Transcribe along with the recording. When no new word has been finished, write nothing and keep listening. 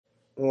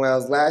When I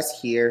was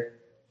last here,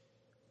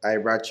 I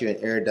brought you an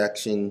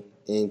introduction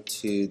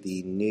into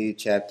the new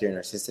chapter in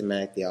our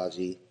systematic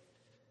theology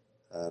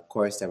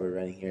course that we're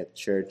running here at the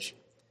church.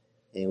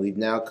 And we've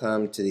now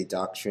come to the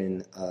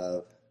doctrine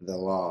of the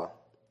law.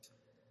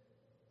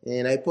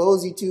 And I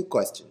pose you two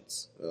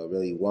questions. Well,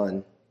 really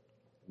one,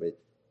 with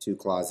two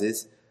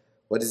clauses.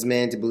 What is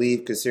man to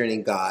believe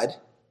concerning God?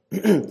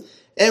 And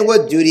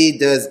what duty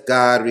does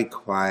God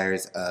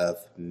requires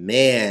of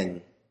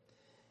man?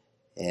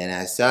 And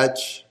as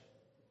such,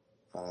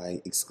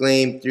 I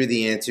exclaimed through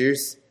the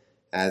answers,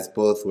 as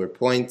both were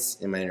points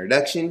in my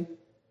introduction,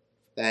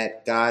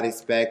 that God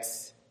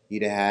expects you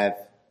to have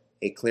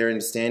a clear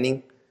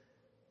understanding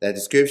that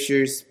the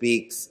Scripture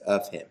speaks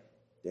of Him.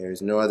 There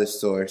is no other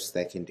source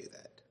that can do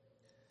that.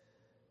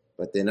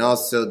 But then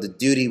also the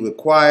duty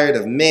required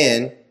of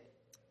man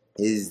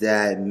is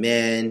that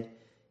man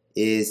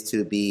is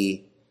to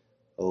be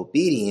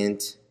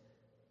obedient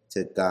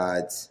to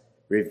God's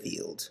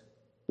revealed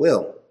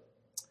will.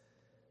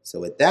 So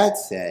with that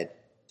said,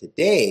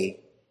 today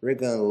we're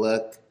going to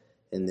look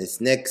in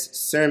this next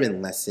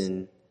sermon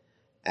lesson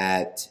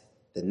at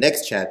the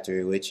next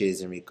chapter, which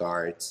is in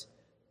regards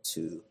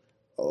to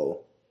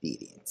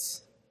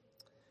obedience.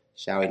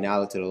 Shall we now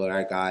look to the Lord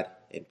our God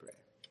in prayer?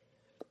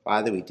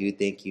 Father, we do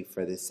thank you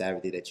for this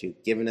Sabbath day that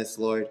you've given us,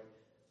 Lord.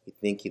 We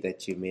thank you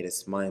that you've made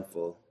us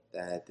mindful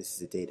that this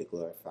is a day to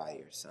glorify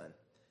your Son.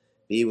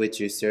 Be with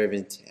your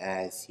servant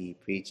as he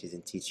preaches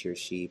and teaches your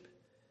sheep,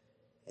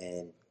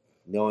 and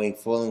knowing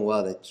full and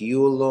well that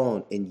you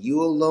alone, and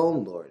you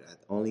alone, Lord,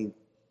 are only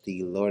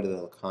the Lord of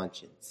the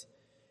conscience.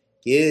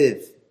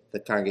 Give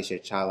the congregation a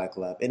childlike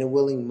love and a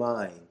willing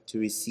mind to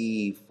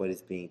receive what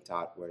is being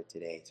taught word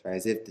today, so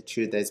as if the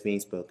truth that is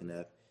being spoken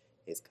of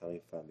is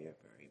coming from your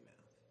very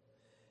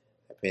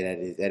mouth. I pray that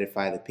it is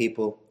edify the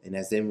people, and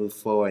as they move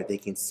forward, they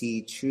can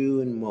see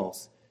true and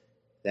most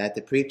that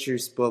the preacher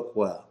spoke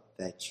well,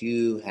 that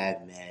you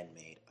have man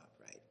made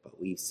upright,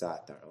 but we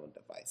sought our own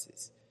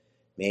devices.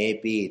 May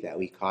it be that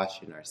we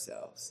caution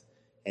ourselves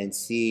and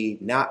see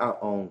not our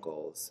own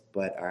goals,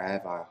 but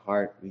have our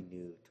heart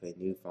renewed to a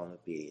newfound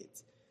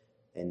obedience,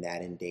 and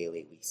that in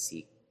daily we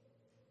seek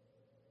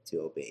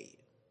to obey you.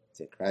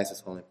 It's in Christ's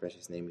holy and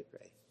precious name we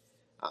pray.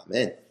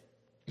 Amen.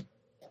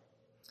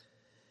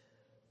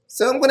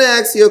 So I'm going to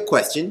ask you a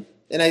question,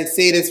 and I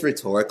say this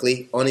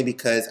rhetorically only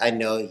because I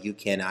know you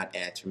cannot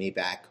answer me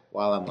back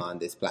while I'm on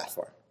this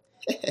platform.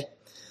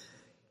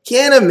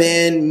 Can a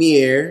man,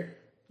 mere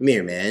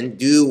man,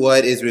 do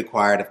what is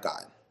required of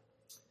God?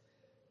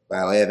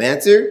 By way of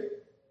answer,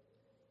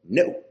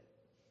 no.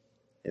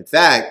 In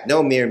fact,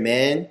 no mere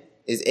man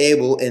is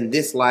able in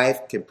this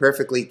life can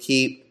perfectly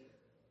keep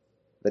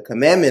the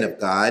commandment of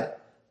God,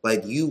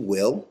 but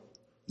you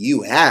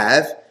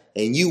have,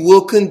 and you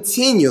will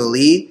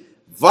continually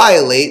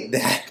violate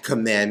that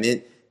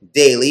commandment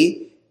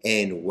daily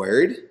in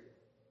word,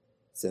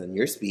 so in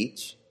your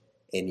speech,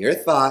 in your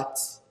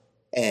thoughts,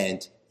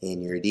 and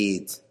in your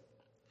deeds.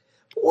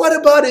 What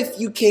about if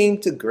you came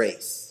to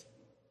grace?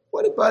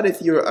 What about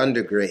if you were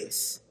under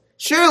grace?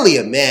 Surely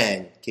a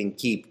man can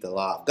keep the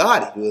law of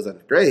God if he was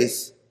under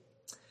grace.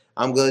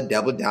 I'm going to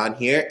double down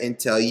here and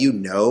tell you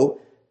no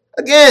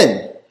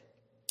again.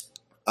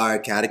 Our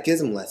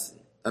catechism lesson.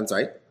 I'm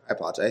sorry, I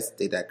apologize.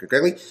 State that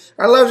correctly.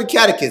 Our larger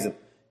catechism,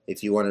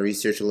 if you want to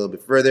research a little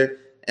bit further,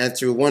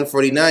 answer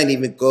 149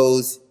 even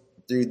goes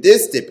through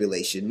this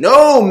stipulation.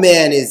 No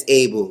man is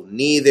able,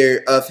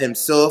 neither of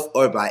himself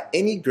or by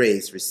any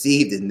grace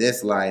received in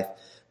this life,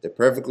 to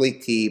perfectly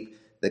keep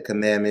the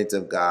commandments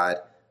of God,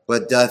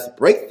 but doth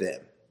break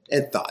them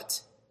in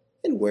thought,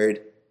 in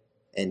word,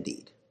 and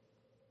deed.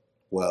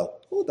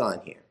 Well, hold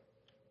on here.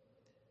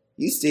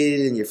 You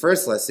stated in your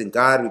first lesson,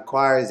 God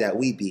requires that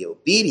we be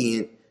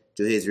obedient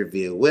to his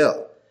revealed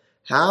will.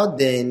 How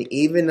then,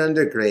 even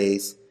under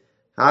grace,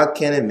 how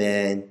can a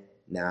man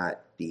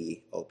not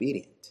be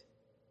obedient?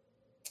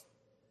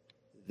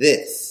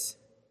 This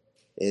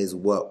is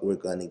what we're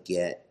going to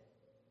get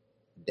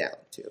down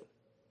to.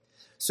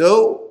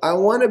 So I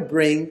want to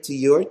bring to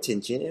your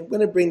attention, and I'm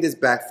going to bring this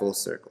back full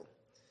circle.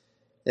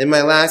 In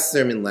my last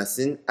sermon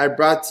lesson, I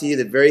brought to you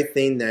the very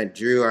thing that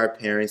drew our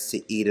parents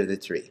to eat of the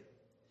tree.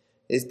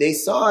 Is they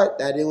saw it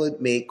that it would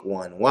make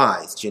one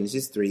wise.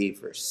 Genesis 3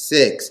 verse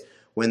 6.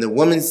 When the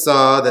woman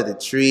saw that the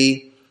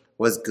tree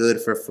was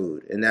good for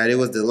food, and that it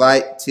was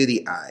delight to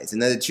the eyes, and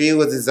that the tree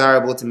was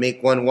desirable to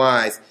make one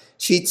wise,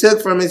 she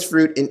took from its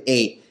fruit and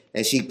ate,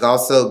 and she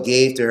also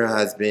gave to her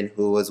husband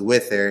who was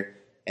with her,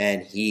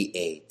 and he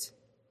ate.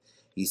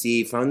 You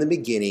see, from the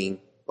beginning,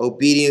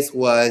 obedience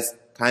was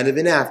kind of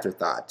an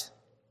afterthought.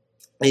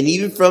 And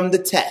even from the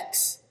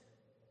text,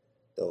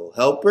 the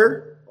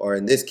helper, or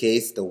in this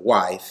case, the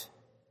wife,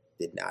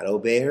 did not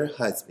obey her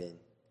husband,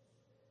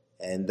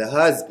 and the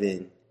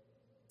husband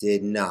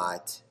did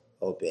not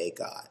obey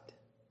God.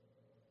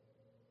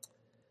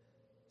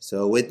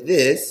 So with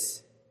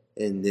this,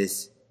 in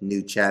this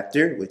new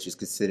chapter, which is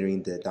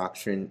considering the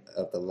doctrine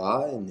of the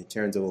law in the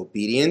terms of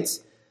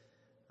obedience,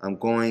 I'm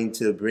going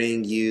to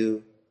bring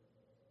you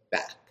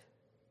back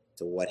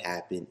to what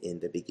happened in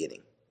the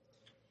beginning.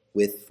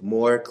 with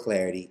more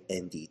clarity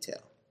and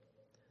detail.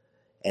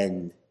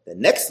 And the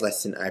next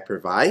lesson I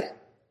provide,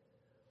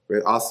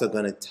 we're also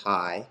going to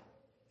tie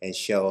and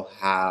show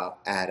how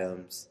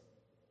Adam's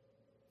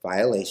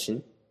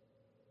violation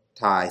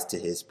ties to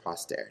his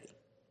posterity.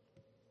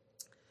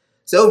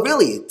 So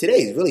really,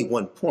 today is really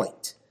one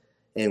point,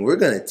 and we're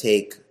going to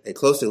take a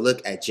closer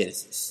look at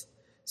Genesis.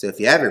 So if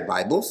you have your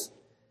Bibles,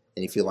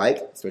 and if you like,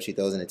 especially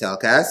those in the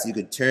telecast, you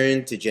could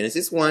turn to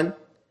Genesis 1,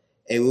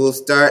 and we will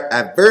start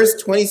at verse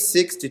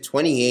 26 to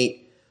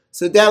 28,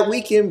 so that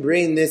we can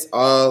bring this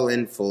all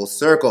in full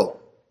circle.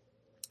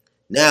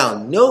 Now,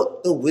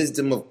 note the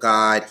wisdom of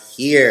God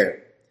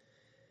here.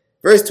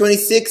 Verse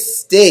 26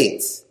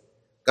 states,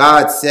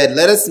 God said,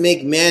 "Let us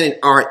make man in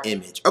our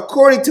image,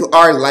 according to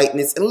our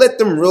likeness, and let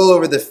them rule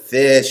over the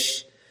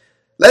fish.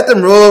 Let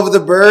them rule over the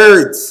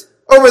birds,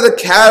 over the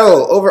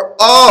cattle, over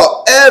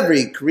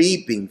every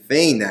creeping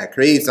thing that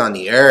creeps on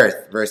the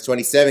earth." Verse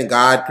 27,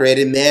 God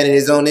created man in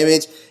his own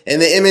image. In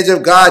the image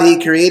of God,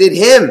 he created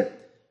him.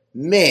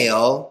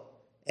 Male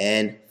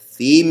and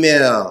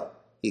female,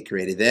 he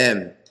created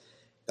them.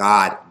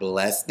 God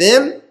blessed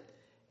them.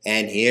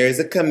 And here's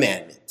a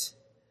commandment.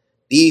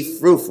 Be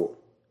fruitful,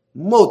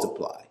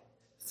 multiply,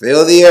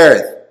 fill the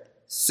earth,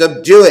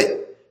 subdue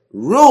it,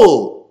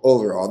 rule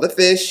over all the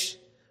fish,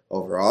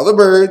 over all the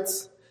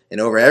birds, and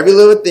over every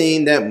little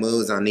thing that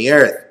moves on the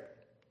earth.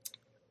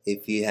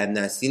 If you have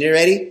not seen it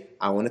already,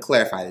 I want to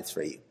clarify this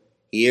for you.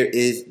 Here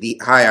is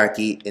the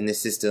hierarchy in the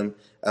system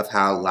of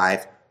how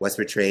life was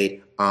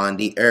portrayed on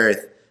the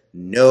earth.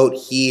 Note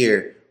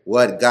here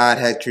what God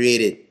had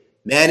created.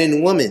 Man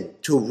and woman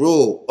to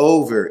rule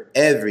over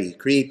every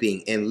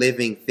creeping and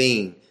living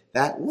thing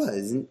that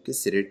wasn't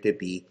considered to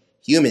be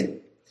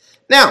human.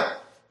 Now,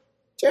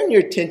 turn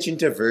your attention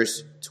to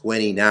verse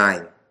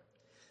 29.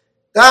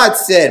 God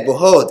said,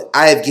 "Behold,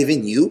 I have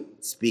given you,"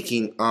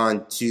 speaking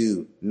on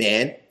to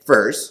man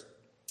first,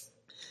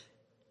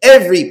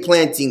 "every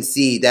planting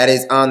seed that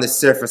is on the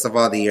surface of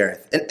all the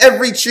earth, and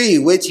every tree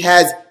which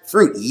has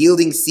fruit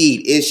yielding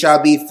seed, it shall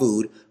be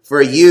food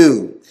for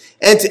you.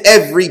 And to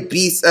every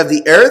beast of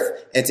the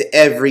earth, and to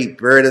every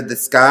bird of the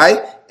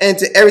sky, and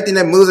to everything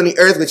that moves on the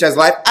earth which has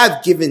life,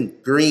 I've given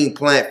green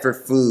plant for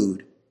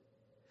food."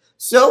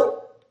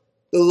 So,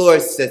 the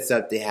Lord sets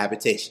up the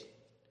habitation.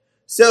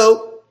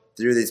 So,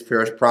 through this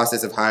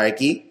process of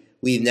hierarchy,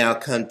 we've now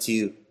come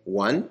to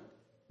 1,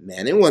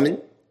 man and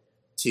woman,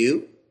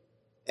 2,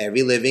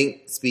 every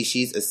living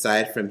species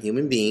aside from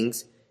human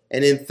beings,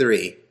 and then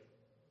 3,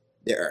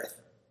 the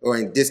earth, or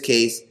in this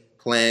case,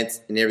 plants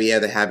and every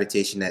other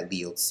habitation that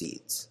yields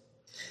seeds.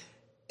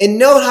 And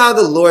note how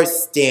the Lord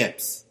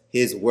stamps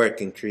his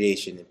work in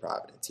creation and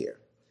providence here.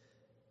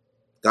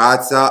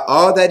 God saw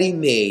all that he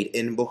made,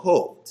 and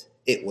behold,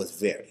 it was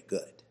very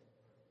good.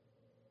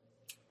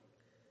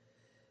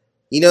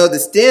 You know, the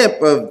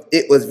stamp of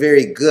 "it was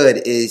very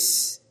good"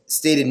 is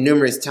stated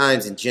numerous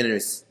times in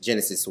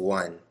Genesis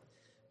 1.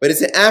 But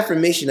it's an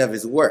affirmation of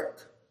his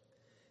work,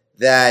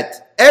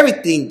 that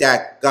everything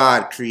that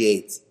God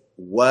creates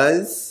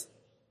was,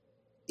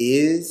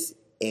 is,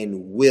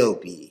 and will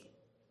be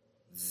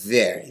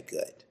very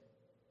good.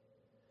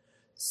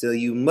 So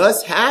you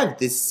must have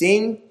the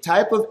same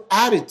type of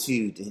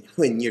attitude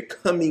when you're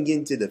coming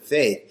into the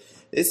faith.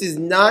 This is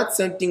not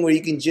something where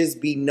you can just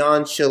be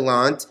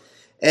nonchalant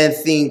and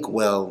think,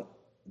 well,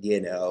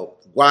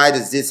 why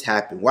does this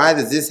happen? Why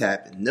does this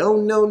happen?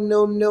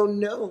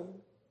 No.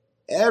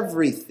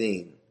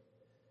 Everything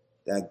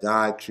that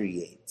God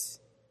creates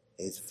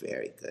is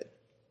very good.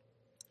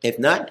 If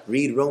not,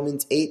 read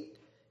Romans 8,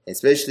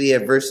 especially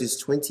at verses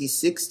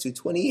 26 to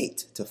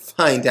 28, to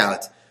find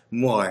out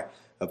more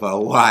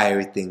about why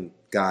everything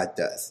God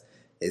does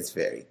is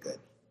very good.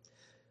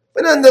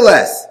 But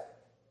nonetheless,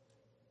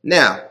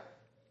 now,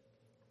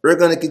 we're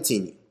going to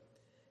continue.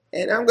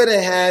 And I'm going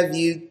to have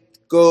you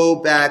go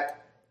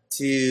back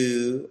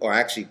to, or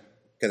actually,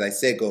 because I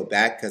said go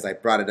back, because I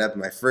brought it up in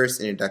my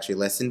first introductory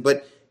lesson,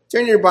 but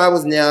turn your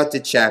Bibles now to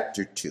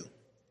chapter 2.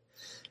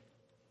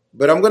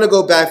 But I'm going to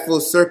go back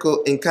full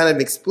circle and kind of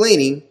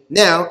explaining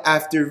now,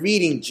 after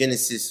reading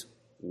Genesis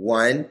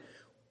 1,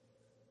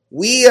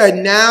 we are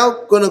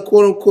now going to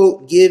quote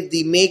unquote give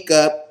the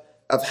makeup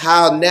of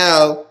how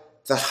now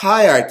the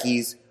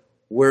hierarchies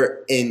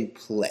were in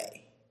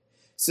play.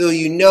 So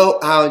you know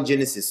how in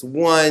Genesis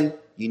 1,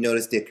 you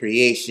notice the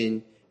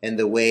creation and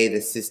the way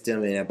the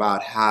system and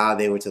about how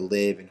they were to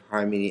live in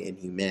harmony and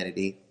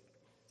humanity.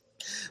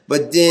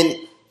 But then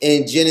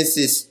in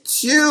Genesis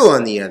 2,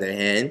 on the other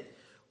hand,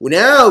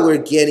 now we're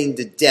getting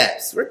the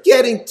depths. We're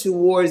getting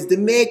towards the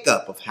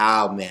makeup of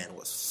how man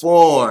was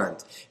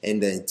formed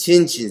and the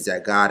intentions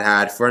that God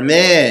had for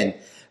man.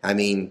 I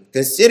mean,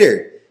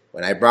 consider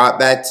when I brought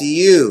back to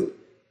you,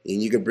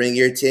 and you can bring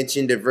your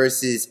attention to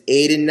verses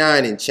 8 and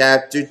 9 in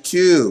chapter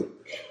 2.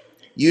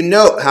 You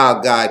note how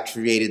God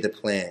created the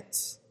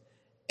plants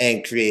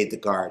and created the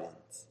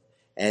gardens.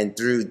 And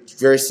through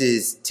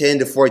verses 10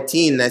 to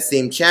 14 in that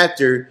same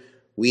chapter,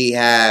 we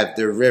have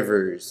the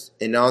rivers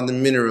and all the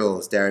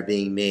minerals that are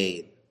being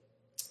made.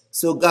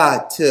 So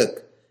God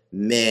took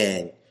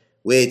man,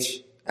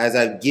 which as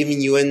I've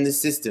given you in the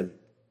system,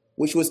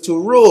 which was to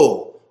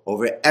rule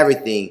over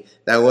everything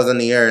that was on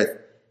the earth.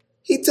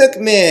 He took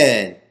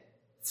man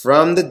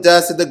from the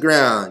dust of the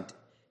ground,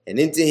 and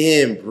into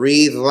him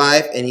breathed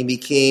life, and he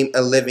became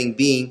a living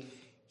being.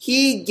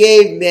 He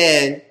gave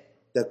man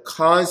the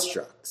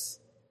constructs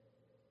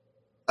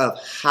of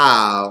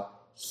how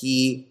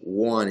he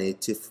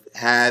wanted to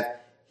have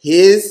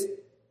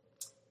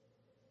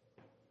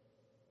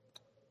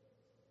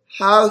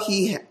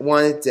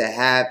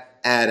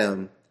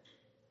Adam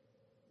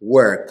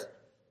work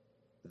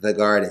the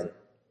garden.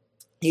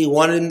 He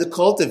wanted him to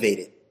cultivate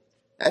it.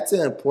 That's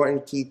an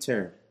important key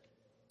term,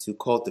 to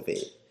cultivate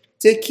it,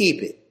 to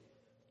keep it,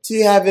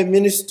 to have a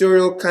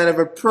ministerial kind of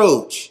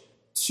approach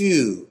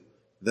to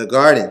the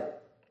garden.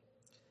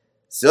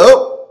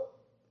 So,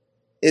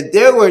 if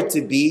there were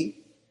to be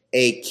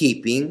a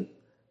keeping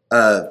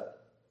of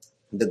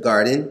the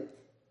garden,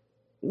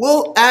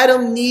 will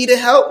Adam need a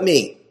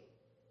helpmate?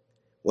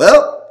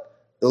 Well,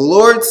 the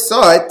Lord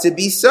saw it to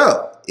be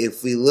so.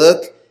 If we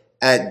look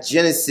at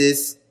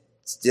Genesis,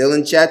 still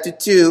in chapter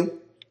 2,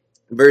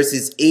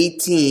 verses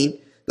 18,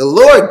 the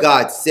Lord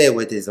God said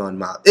with his own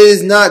mouth, "It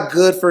is not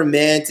good for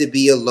man to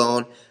be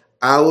alone.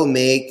 I will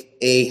make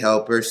a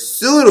helper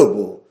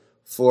suitable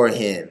for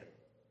him."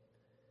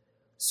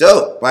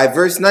 So, by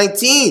verse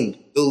 19,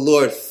 the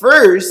Lord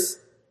first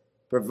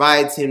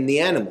provides him the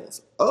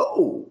animals.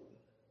 Oh,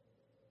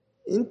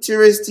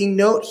 interesting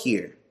note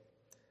here.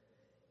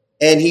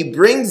 And he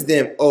brings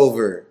them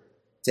over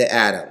to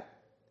Adam.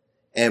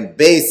 And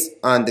based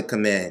on the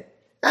command,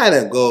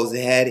 Adam goes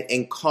ahead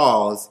and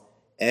calls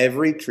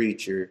every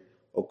creature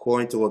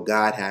according to what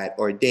God had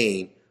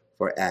ordained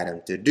for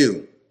Adam to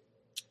do.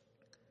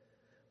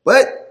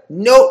 But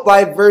note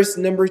by verse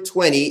number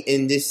 20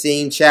 in this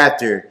same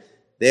chapter,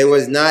 there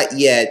was not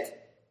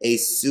yet a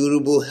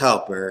suitable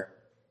helper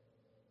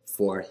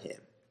for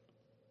him.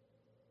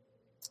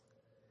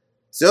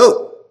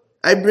 So,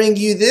 I bring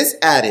you this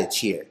adage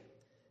here,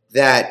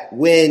 that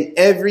when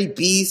every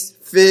beast,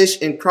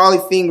 fish, and crawly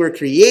thing were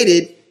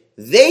created,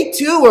 they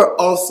too were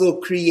also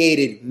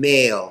created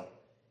male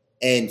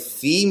and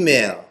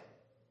female.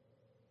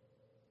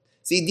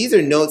 See, these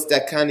are notes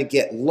that kind of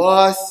get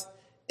lost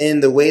in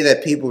the way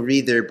that people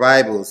read their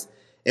Bibles.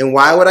 And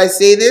why would I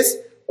say this?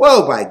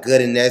 Well, by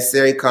good and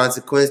necessary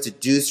consequence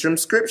deduced from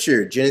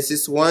Scripture.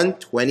 Genesis 1,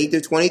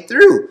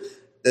 20-23.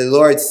 The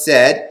Lord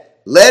said,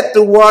 "Let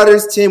the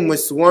waters teem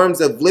with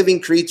swarms of living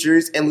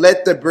creatures, and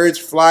let the birds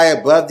fly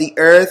above the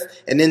earth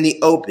and in the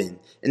open,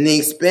 in the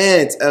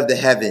expanse of the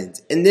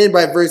heavens." And then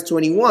by verse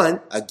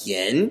 21,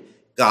 again,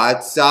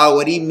 God saw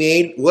what he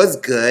made was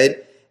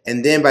good.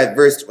 And then by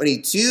verse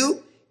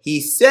 22,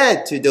 he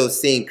said to those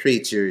same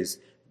creatures,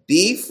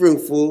 "Be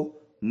fruitful,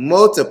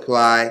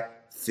 multiply,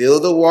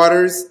 fill the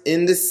waters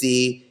in the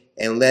sea,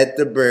 and let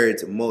the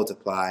birds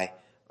multiply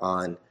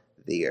on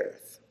the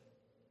earth."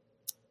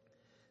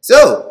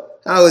 So,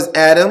 how is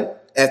Adam,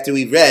 after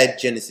we read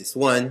Genesis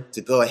 1,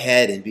 to go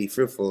ahead and be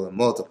fruitful and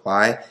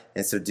multiply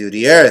and subdue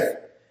the earth?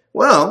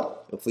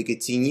 Well, if we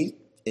continue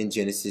in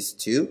Genesis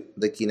 2,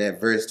 looking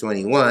at verse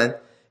 21,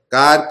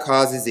 God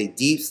causes a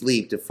deep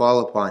sleep to fall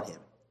upon him.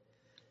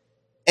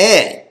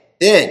 And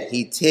then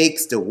he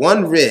takes the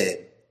one rib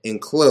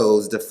and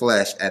clothes the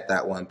flesh at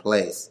that one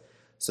place.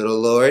 So the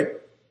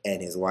Lord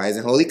and his wise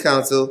and holy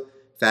counsel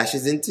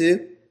fashions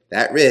into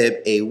that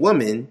rib a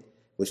woman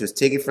which was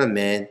taken from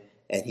man,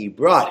 and he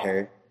brought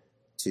her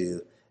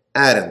to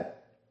Adam.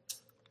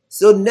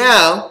 So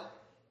now,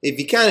 if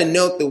you kind of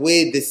note the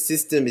way this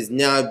system is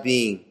now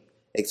being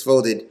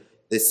exfolded,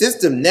 the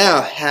system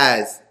now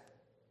has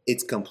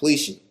its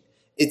completion.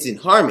 It's in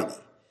harmony.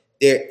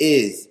 There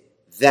is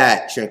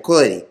that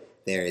tranquility.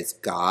 There is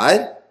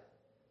God,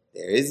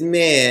 there is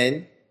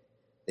man,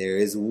 there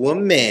is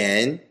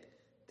woman,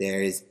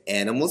 there is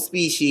animal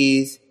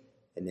species,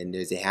 and then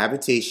there's a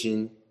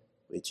habitation,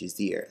 which is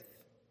the earth.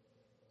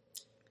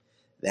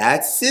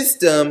 That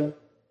system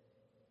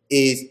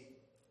is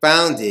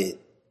founded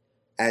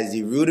as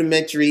the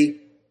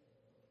rudimentary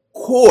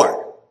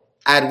core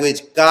at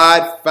which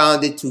God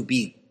found it to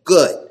be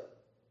good.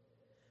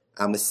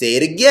 I'm going to say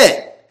it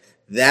again.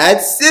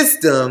 That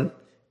system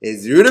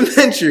is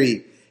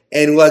rudimentary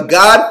and what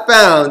God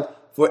found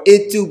for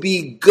it to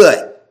be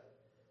good.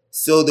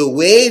 So the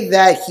way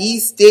that he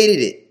stated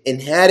it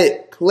and had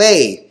it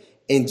played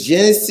in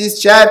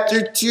Genesis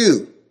chapter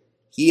 2,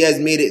 he has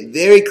made it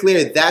very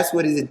clear that's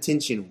what his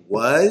intention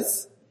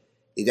was,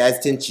 that his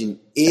intention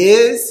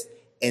is,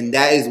 and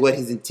that is what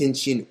his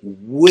intention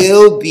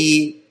will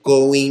be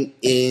going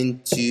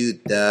into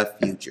the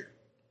future.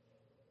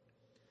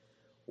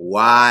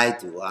 Why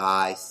do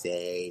I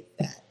say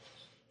that?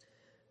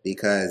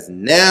 Because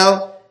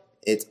now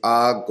it's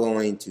all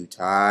going to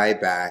tie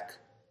back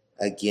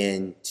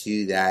again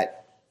to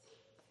that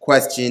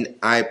question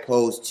I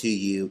posed to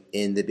you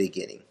in the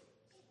beginning.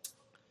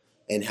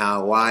 And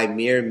why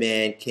mere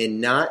man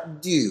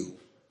cannot do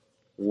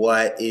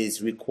what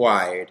is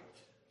required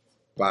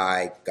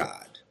by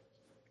God.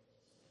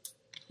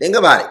 Think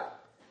about it.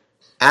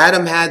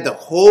 Adam had the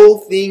whole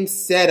thing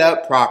set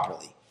up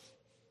properly.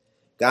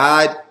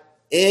 God,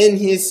 in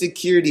his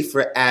security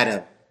for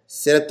Adam,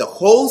 set up the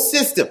whole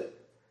system.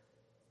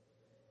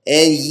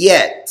 And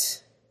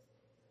yet,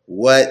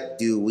 what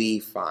do we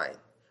find?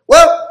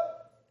 Well,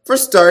 for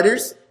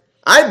starters,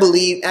 I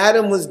believe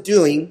Adam was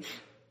doing,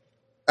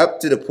 up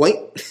to the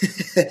point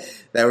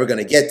that we're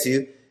going to get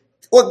to,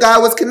 what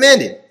God was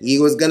commanding. He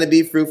was going to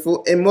be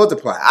fruitful and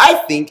multiply.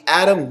 I think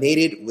Adam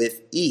mated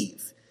with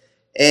Eve.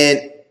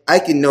 And I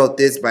can note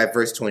this by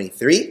verse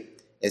 23,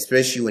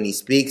 especially when he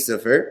speaks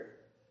of her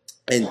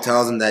and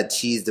tells him that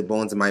she's the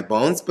bones of my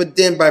bones. But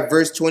then by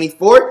verse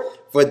 24,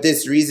 for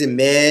this reason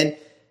man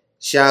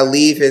shall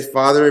leave his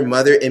father and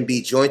mother and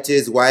be joined to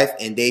his wife,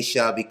 and they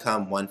shall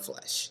become one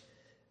flesh.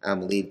 I'm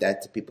going to leave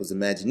that to people's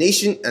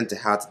imagination unto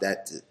how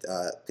that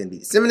can be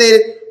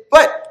disseminated.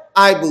 But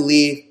I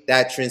believe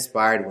that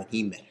transpired when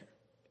he met her.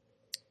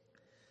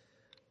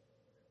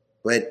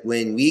 But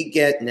when we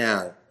get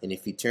now, and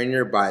if you turn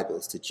your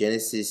Bibles to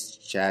Genesis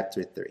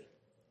chapter 3,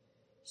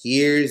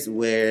 here's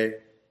where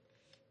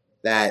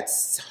that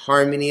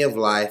harmony of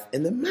life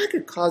and the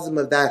microcosm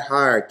of that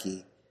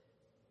hierarchy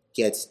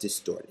gets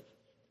distorted.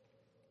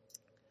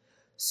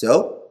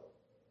 So,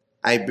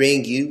 I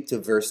bring you to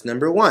verse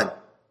number 1.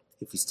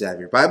 If you still have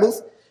your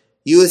Bibles,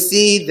 you will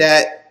see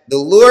that the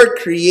Lord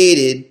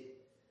created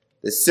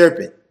the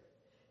serpent.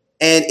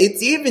 And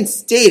it's even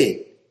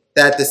stated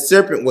that the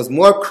serpent was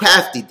more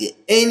crafty than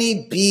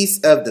any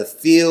beast of the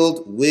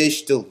field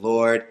which the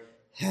Lord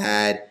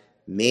had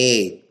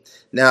made.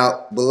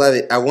 Now,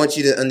 beloved, I want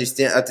you to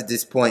understand up to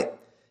this point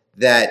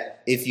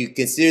that if you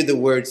consider the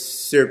word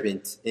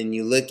serpent and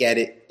you look at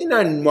it in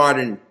our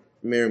modern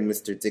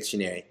Merriam-Webster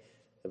dictionary,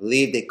 I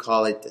believe they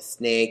call it the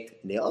snake,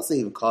 and they also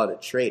even call it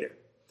a traitor.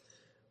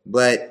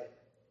 But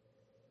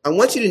I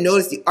want you to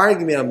notice the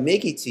argument I'm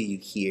making to you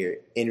here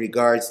in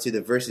regards to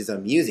the verses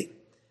I'm using.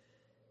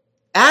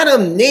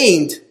 Adam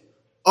named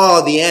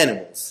all the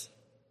animals.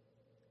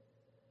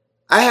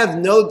 I have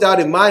no doubt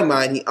in my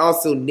mind he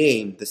also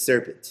named the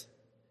serpent.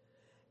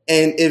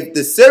 And if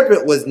the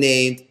serpent was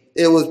named,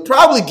 it was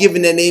probably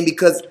given that name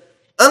because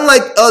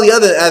unlike all the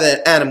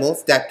other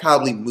animals that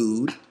probably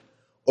mooed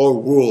or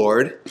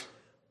roared,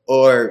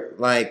 or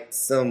like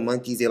some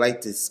monkeys, they like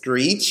to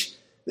screech,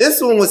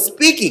 this one was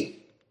speaking.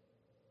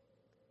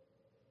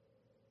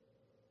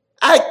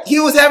 He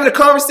was having a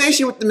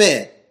conversation with the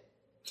man.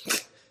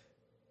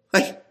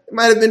 Like, it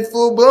might have been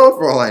full blown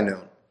for all I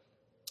know.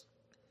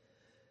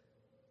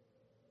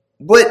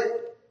 But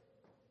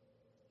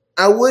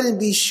I wouldn't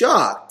be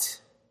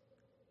shocked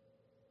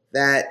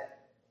that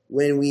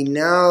when we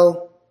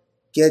now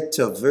get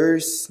to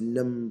verse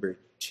number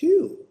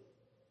 2,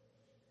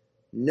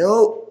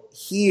 note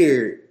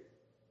here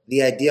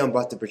the idea I'm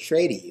about to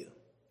portray to you.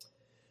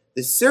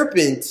 The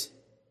serpent,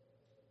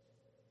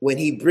 when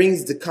he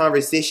brings the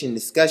conversation,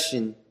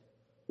 discussion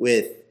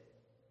with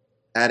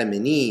Adam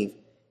and Eve,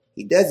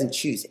 he doesn't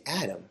choose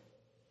Adam.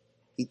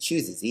 He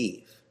chooses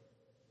Eve.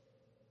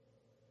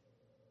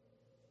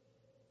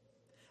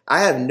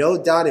 I have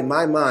no doubt in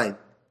my mind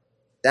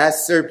that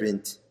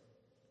serpent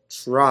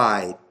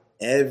tried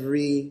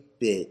every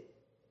bit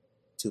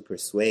to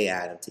persuade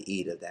Adam to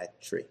eat of that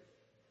tree.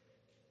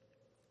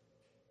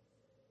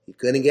 He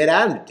couldn't get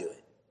Adam to do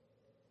it.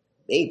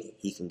 Maybe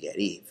he can get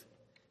Eve.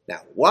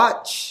 Now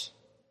watch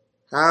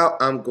how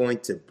I'm going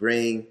to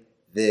bring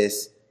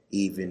this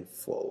even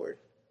forward.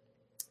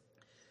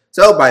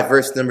 So by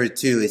verse number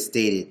 2 is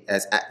stated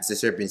as the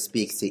serpent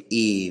speaks to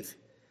Eve.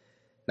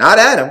 Not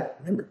Adam.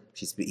 Remember,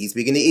 he's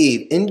speaking to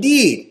Eve.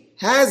 Indeed,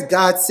 has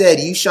God said,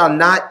 you shall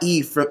not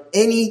eat from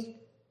any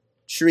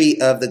tree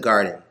of the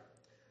garden.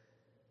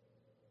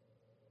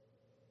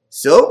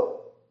 So,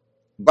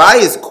 by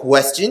his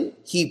question,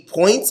 he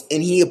points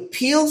and he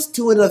appeals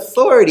to an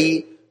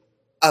authority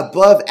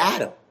above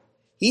Adam.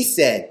 He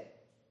said,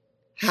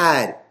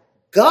 had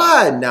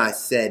God not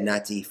said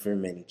not to eat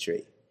from any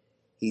tree?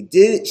 She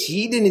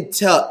didn't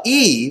tell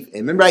Eve,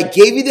 and remember I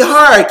gave you the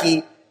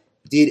hierarchy,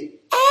 did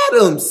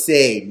Adam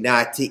say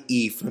not to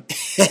eat from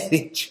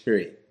any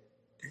tree?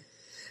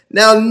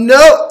 Now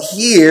note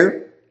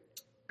here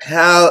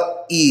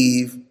how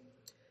Eve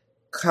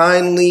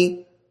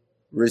kindly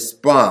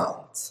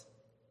responds.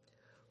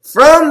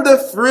 From the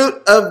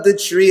fruit of the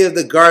tree of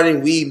the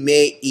garden we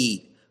may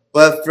eat,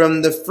 but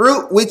from the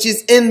fruit which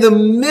is in the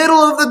middle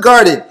of the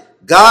garden,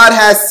 God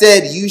has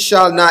said you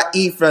shall not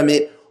eat from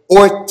it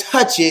or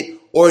touch it,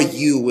 or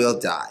you will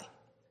die.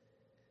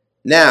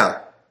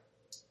 Now,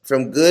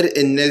 from good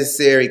and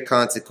necessary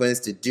consequence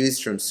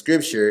deduced from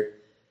Scripture,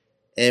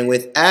 and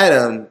with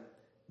Adam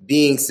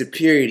being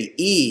superior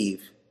to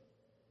Eve,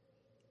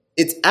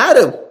 it's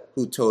Adam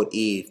who told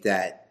Eve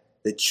that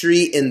the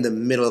tree in the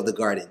middle of the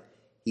garden,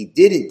 he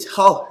didn't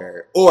tell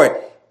her, or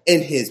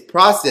in his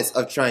process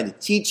of trying to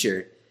teach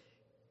her,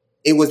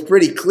 it was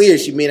pretty clear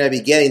she may not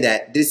be getting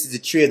that this is the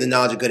tree of the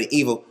knowledge of good and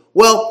evil.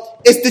 Well,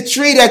 it's the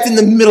tree that's in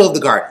the middle of the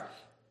garden.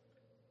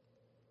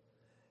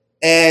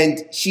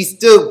 And she's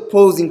still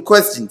posing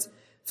questions.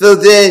 So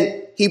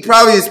then he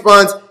probably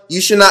responds, you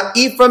shall not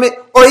eat from it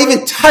or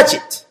even touch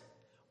it,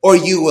 or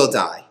you will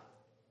die.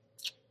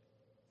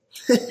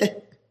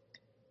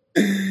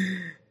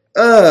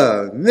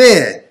 Oh,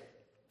 man.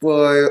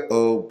 Boy,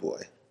 oh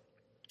boy.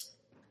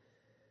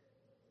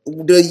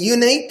 The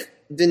unique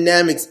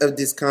dynamics of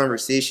this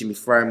conversation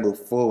before I move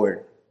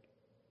forward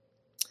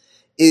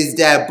is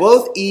that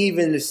both Eve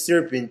and the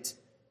serpent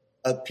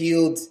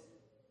appealed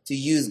to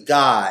use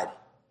God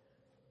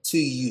to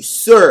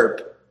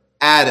usurp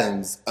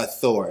Adam's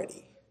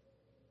authority.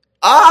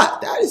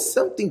 That is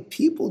something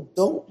people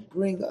don't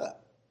bring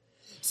up.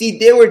 See,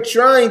 they were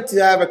trying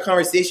to have a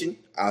conversation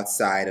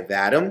outside of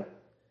Adam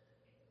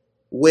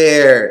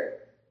where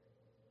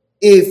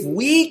if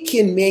we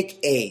can make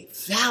a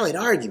valid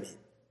argument,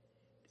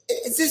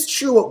 is this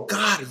true what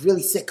God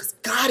really said? Because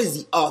God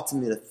is the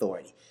ultimate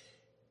authority.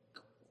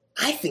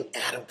 I think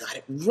Adam got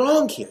it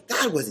wrong here.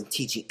 God wasn't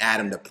teaching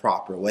Adam the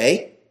proper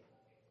way.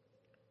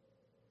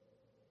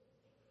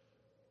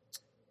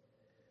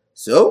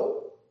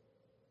 So,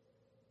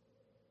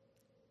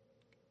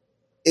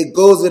 it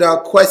goes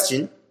without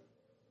question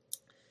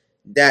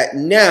that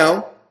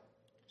now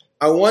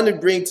I want to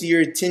bring to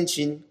your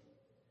attention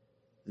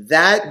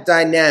that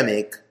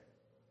dynamic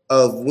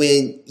of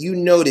when you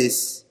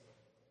notice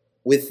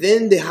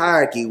within the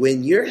hierarchy,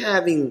 when you're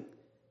having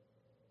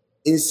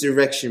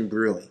insurrection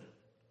brewing,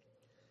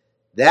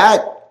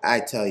 that, I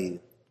tell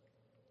you,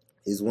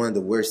 is one of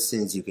the worst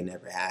sins you can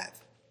ever have.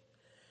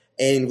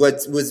 And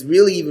what was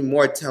really even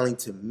more telling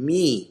to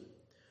me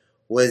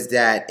was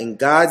that in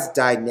God's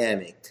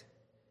dynamic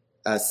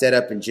set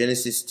up in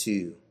Genesis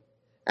 2,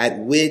 at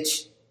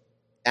which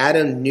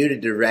Adam knew the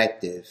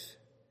directive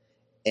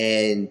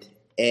and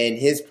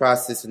his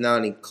process of not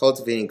only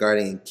cultivating,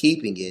 guarding, and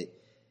keeping it,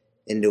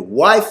 and the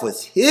wife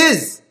was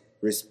his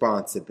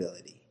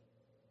responsibility.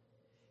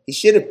 He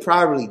should have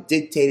probably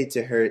dictated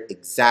to her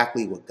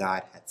exactly what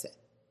God had said.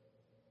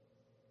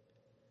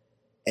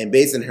 And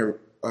based on her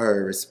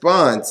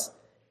response,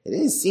 it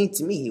didn't seem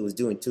to me he was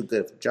doing too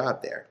good of a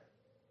job there.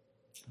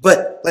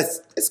 But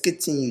let's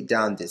continue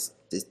down this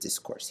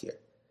discourse here.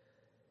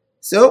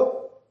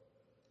 So,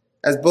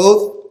 as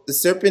both the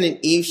serpent and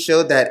Eve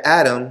showed that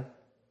Adam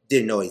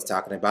didn't know what he's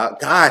talking about,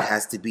 God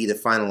has to be the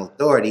final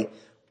authority.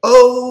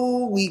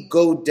 We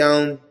go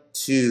down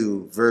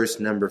to verse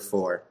number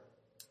 4.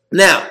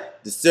 Now,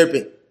 the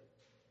serpent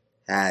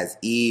has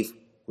Eve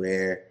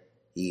where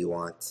he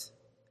wants.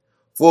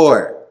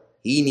 For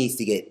he needs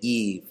to get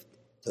Eve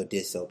to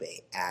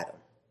disobey Adam.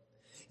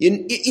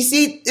 You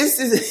see, this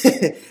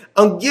is,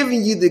 I'm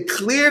giving you the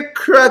clear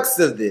crux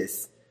of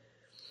this.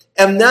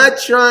 I'm not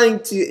trying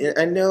to,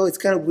 I know it's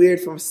kind of weird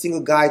from a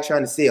single guy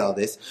trying to say all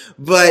this,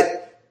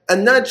 but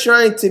I'm not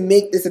trying to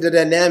make this a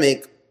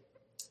dynamic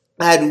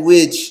at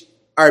which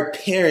our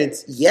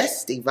parents,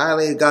 yes, they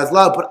violated God's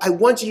law, but I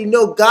want you to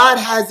know God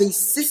has a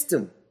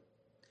system.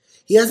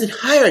 He has a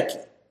hierarchy.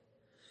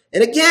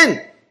 And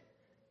again,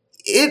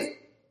 it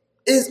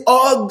is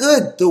all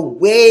good the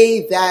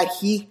way that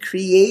he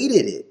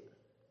created it.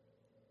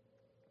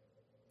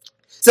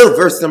 So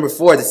verse number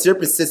 4, the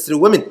serpent says to the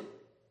woman,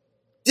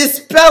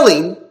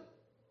 dispelling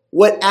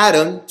what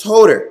Adam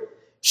told her,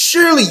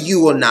 surely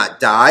you will not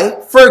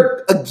die.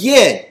 For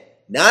again,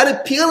 not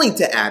appealing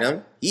to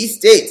Adam, he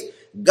states,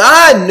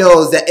 God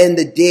knows that in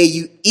the day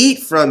you eat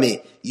from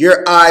it,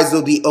 your eyes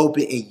will be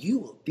open and you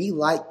will be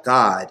like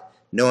God,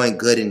 knowing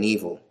good and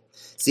evil.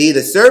 See,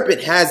 the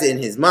serpent has it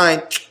in his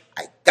mind,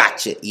 I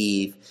gotcha,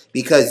 Eve,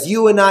 because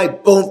you and I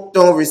both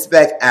don't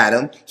respect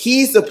Adam.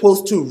 He's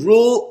supposed to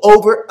rule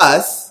over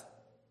us.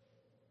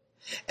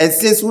 And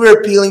since we're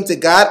appealing to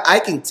God, I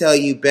can tell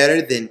you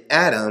better than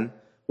Adam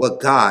what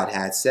God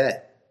had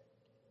said.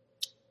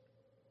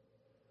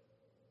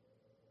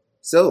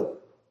 So,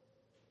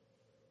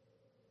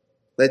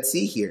 let's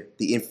see here.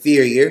 The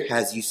inferior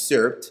has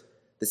usurped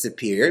the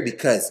superior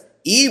because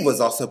Eve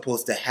was also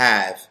supposed to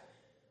have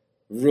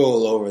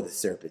rule over the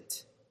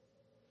serpent.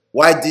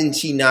 Why didn't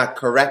she not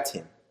correct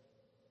him?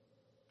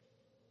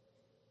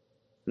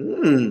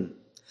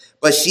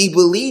 But she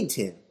believed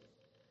him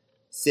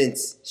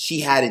since she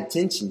had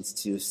intentions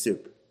to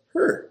usurp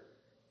her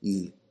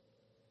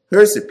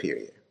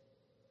superior.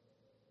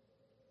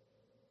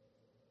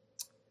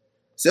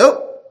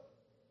 So,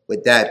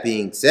 with that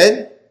being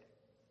said,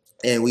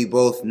 and we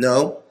both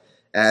know,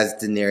 as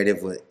the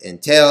narrative would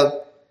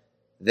entail,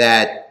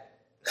 that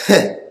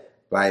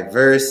by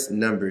verse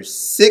number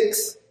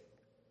 6,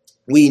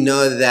 we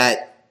know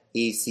that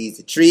he sees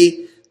the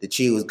tree. The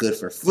tree was good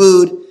for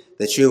food.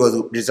 The tree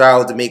was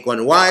desirable to make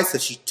one wise. So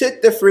she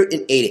took the fruit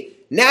and ate it.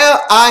 Now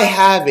I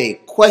have a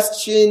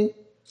question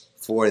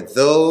for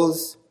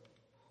those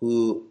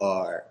who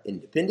are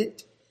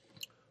independent,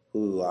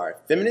 who are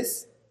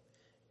feminists,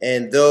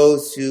 and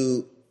those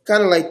who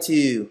kind of like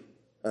to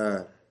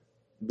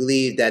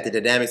believe that the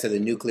dynamics of the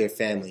nuclear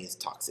family is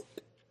toxic.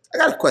 I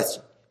got a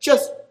question.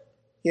 Just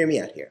hear me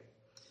out here.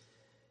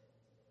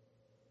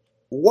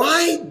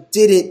 Why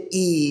didn't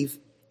Eve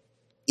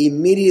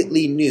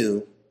immediately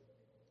knew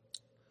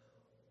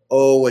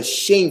or was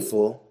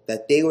shameful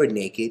that they were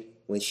naked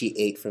when she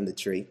ate from the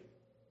tree?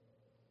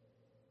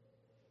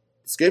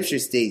 Scripture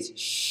states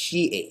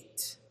she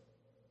ate.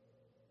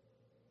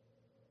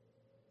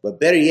 But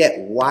better yet,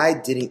 why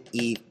didn't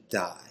Eve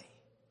die.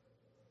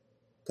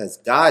 Because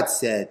God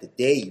said the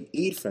day you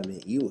eat from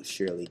it, you will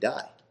surely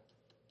die.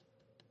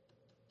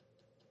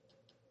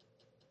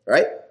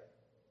 Right?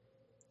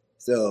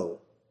 So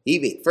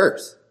Eve ate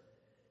first.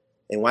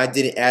 And why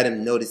didn't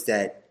Adam notice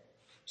that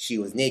she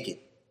was naked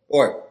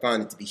or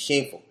found it to be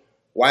shameful?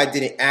 Why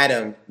didn't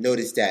Adam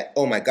notice that,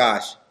 oh my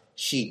gosh,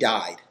 she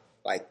died,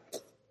 like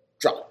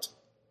dropped?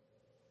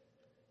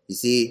 You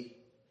see,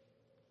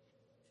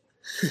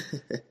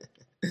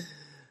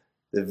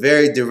 the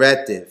very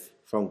directive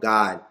from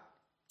God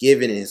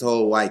given in his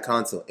whole wide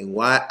counsel, and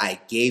why I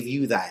gave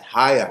you that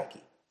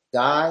hierarchy: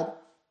 God,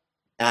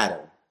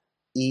 Adam,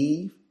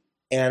 Eve,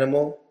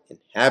 animal, and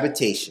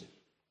habitation,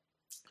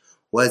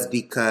 was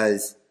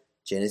because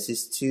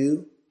Genesis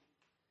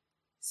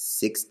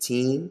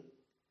 2:16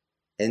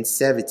 and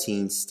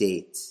 17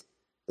 states,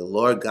 the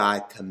Lord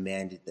God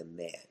commanded the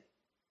man.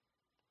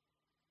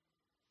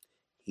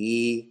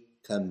 He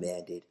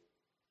commanded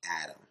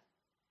Adam,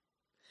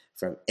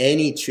 from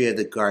any tree of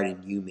the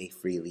garden you may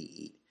freely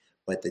eat,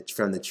 but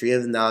from the tree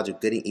of the knowledge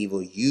of good and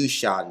evil you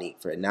shall not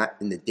eat, for not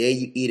in the day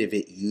you eat of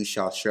it you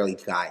shall surely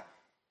die.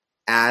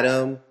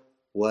 Adam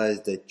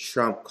was the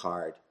trump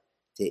card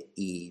to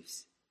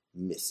Eve's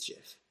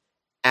mischief.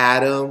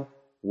 Adam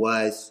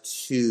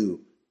was to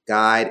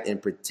guide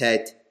and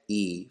protect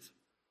Eve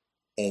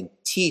and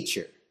teach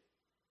her,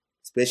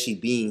 especially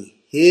being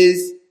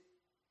the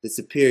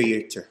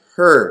superior to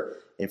her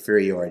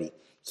inferiority.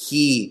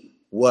 He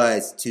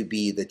was to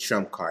be the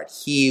trump card.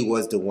 He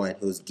was the one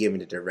who was given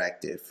the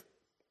directive.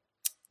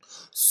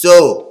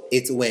 So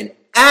it's when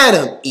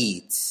Adam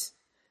eats,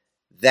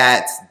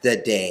 that's the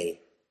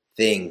day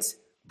things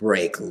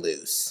break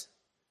loose.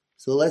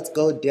 So let's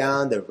go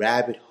down the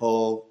rabbit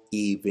hole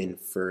even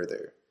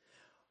further.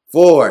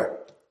 For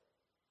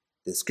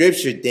the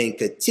scripture then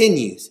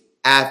continues,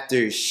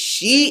 after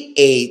she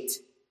ate,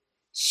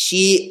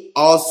 she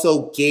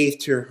also gave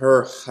to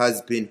her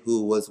husband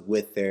who was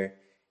with her,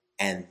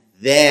 and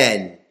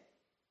then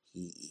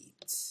he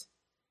eats.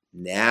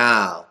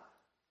 Now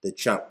the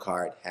trump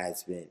card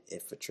has been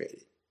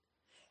infiltrated.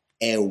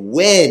 And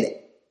when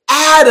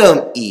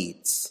Adam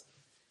eats,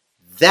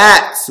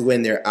 that's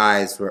when their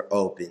eyes were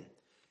open.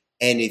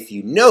 And if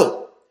you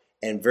note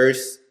in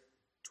verse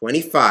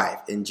 25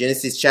 in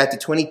Genesis chapter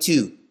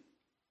 22,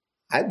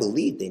 I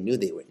believe they knew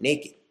they were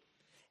naked.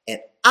 And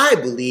I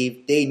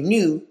believe they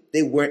knew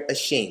they weren't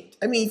ashamed.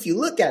 I mean, if you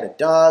look at a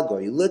dog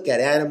or you look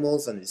at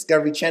animals on the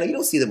Discovery Channel, you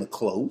don't see them with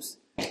clothes.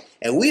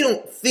 And we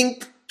don't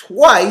think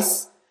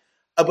twice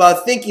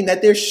about thinking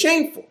that they're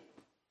shameful.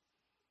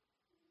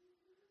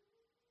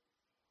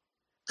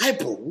 I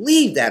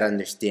believe that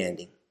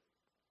understanding.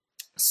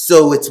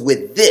 So it's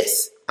with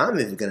this. I'm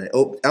even going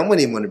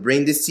to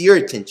bring this to your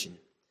attention.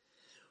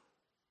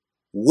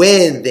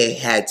 When they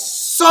had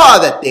saw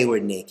that they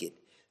were naked,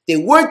 they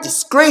weren't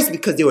disgraced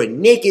because they were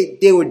naked.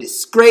 They were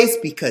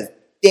disgraced because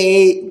I'll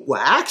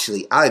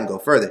even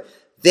go further.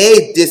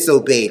 They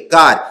disobeyed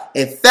God.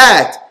 In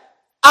fact,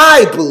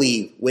 I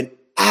believe when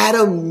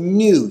Adam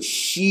knew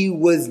she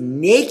was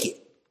naked,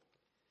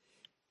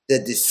 the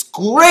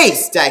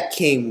disgrace that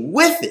came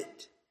with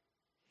it,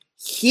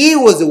 he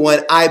was the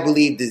one, I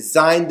believe,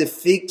 designed the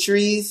fig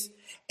trees,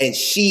 and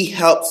she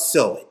helped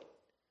sow it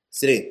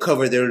so they could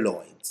cover their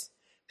loins.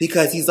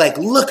 Because he's like,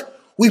 look,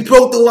 we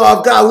broke the law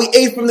of God. We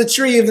ate from the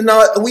tree of the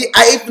knowledge.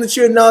 I ate from the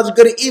tree of knowledge of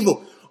good and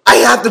evil. I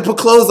have to put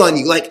clothes on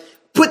you. Like,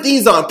 put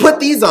these on, put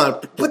these on,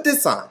 put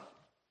this on.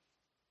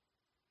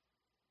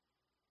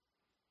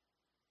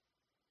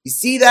 You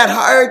see, that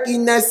hierarchy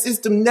in that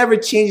system never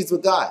changes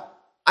with God.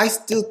 I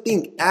still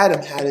think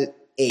Adam had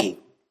a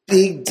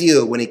big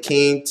deal when it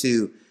came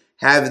to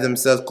having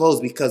themselves clothes,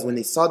 because when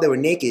they saw they were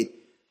naked,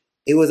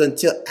 it was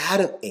until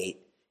Adam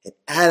ate, and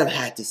Adam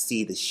had to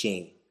see the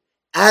shame.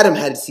 Adam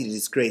had to see the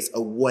disgrace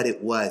of what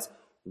it was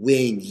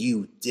when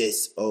you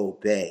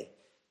disobey.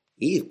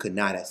 Eve could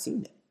not have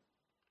seen it.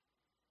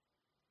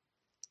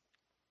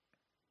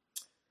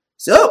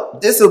 So,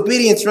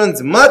 disobedience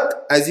runs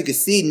amok. As you can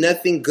see,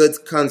 nothing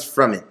good comes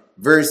from it.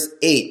 Verse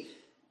 8.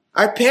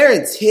 Our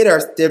parents hid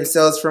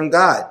themselves from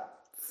God,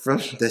 from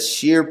the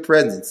sheer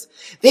presence.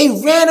 They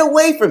ran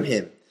away from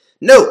him.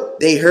 Note,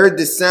 they heard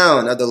the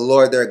sound of the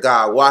Lord their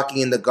God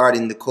walking in the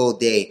garden in the cold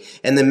day,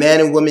 and the man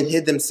and woman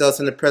hid themselves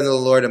from the presence of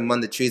the Lord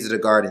among the trees of the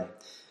garden.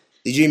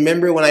 Did you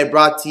remember when I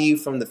brought to you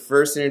from the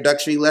first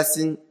introductory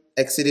lesson,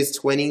 Exodus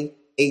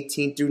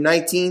 20:18 through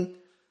 19,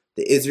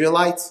 the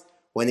Israelites,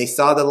 when they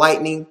saw the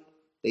lightning,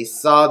 they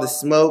saw the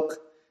smoke,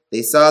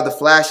 they saw the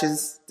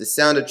flashes, the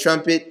sound of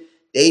trumpet,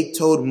 they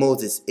told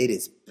Moses, it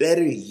is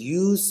better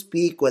you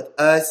speak with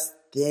us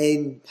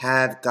than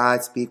have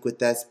God speak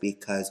with us,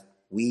 because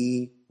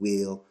we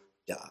will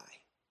die.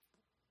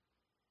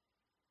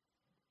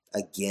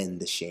 Again,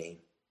 the shame.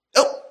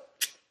 Oh,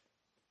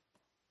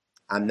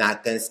 I'm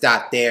not going to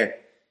stop there.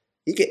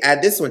 You can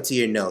add this one to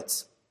your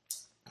notes.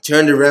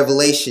 Turn to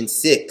Revelation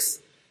 6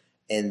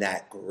 and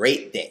that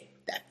great day,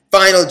 that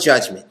final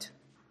judgment.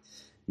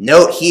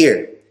 Note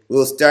here,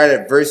 We'll start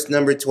at verse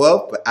number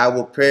 12, but I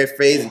will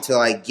paraphrase until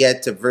I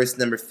get to verse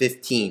number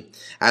 15.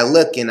 I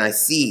look and I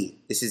see,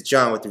 this is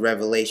John with the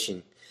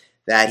revelation,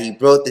 that he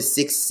broke the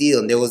sixth seal,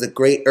 and there was a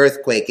great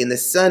earthquake, and the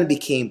sun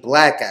became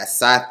black as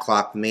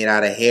sackcloth made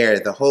out of hair.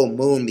 The whole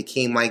moon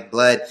became like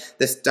blood.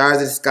 The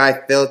stars of the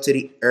sky fell to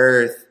the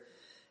earth,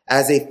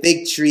 as a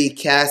fig tree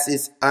casts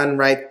its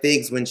unripe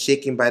figs when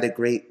shaken by the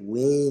great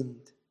wind.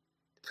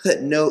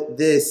 But note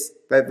this,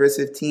 by verse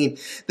 15,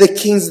 the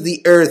kings of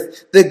the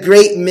earth, the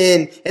great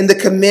men, and the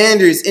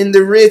commanders, and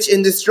the rich,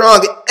 and the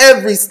strong,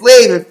 every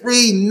slave and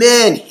free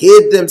man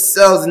hid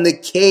themselves in the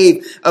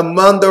cave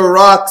among the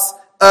rocks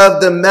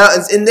of the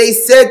mountains. And they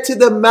said to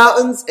the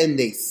mountains, and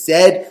they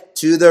said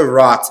to the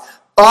rocks,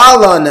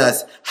 fall on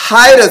us,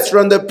 hide us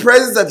from the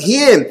presence of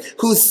him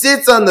who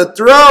sits on the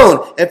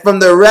throne, and from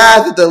the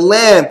wrath of the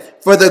Lamb,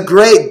 for the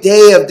great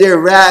day of their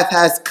wrath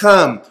has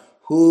come.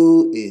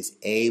 Who is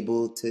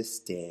able to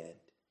stand?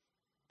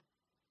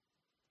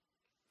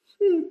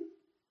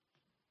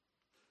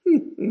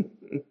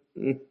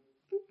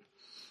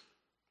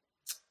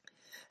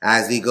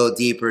 As we go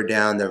deeper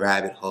down the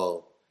rabbit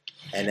hole,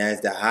 and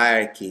as the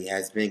hierarchy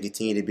has been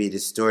continued to be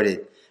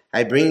distorted,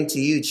 I bring to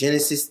you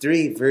Genesis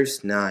 3,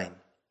 verse 9.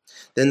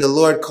 Then the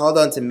Lord called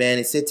unto man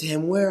and said to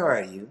him, where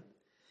are you?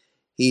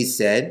 He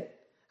said,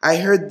 I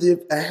heard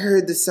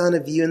the sound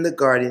of you in the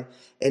garden,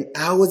 and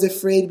I was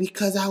afraid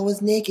because I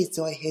was naked,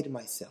 so I hid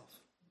myself.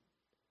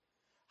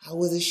 I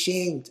was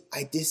ashamed.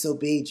 I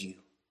disobeyed you.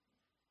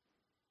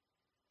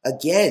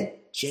 Again,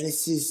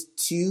 Genesis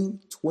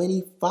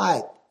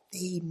 2:25.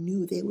 They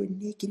knew they were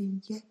naked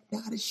and yet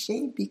not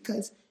ashamed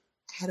because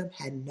Adam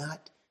had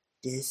not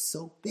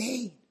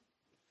disobeyed.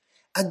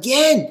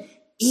 Again,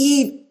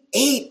 Eve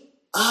ate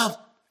of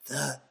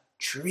the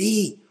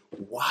tree.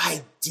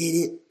 Why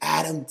didn't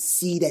Adam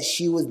see that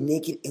she was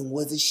naked and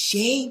was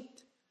ashamed?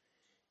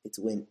 It's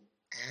when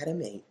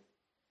Adam ate.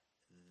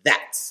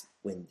 That's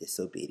when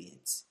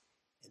disobedience,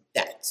 and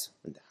that's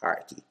when the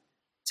hierarchy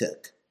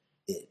took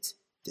its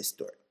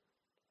distort.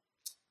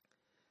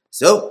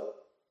 So,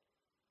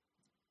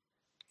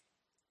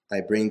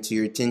 I bring to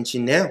your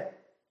attention now,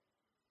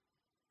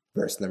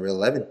 verse number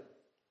 11.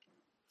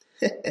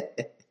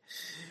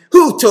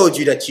 Who told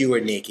you that you were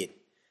naked?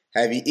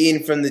 Have you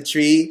eaten from the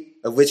tree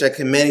of which I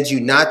commanded you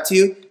not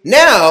to?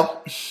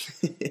 Now,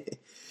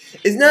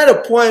 it's not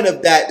a point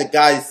of that the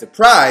God is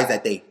surprised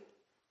that they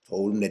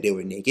told him that they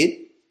were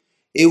naked.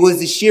 It was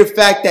the sheer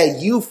fact that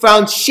you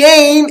found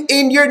shame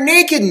in your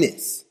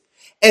nakedness.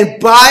 And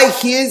by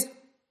his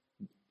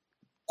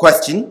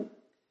question,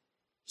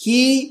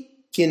 he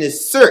can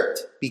assert,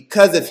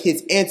 because of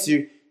his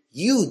answer,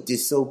 you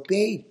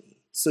disobeyed me.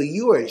 So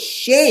you are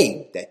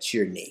ashamed that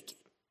you're naked.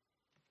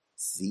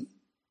 See?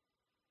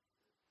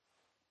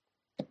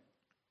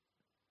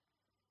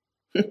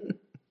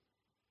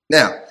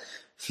 Now,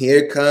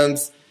 here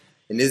comes,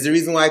 and this is the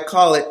reason why I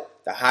call it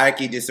the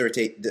hierarchy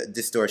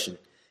distortion.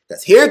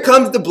 Because here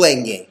comes the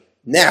blame game.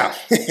 Now,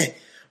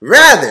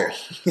 rather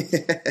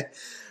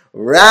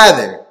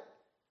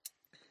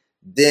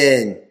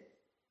than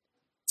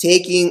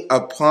taking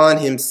upon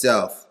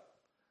himself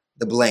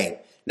the blame.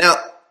 Now,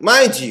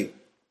 mind you,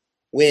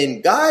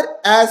 when God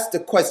asked the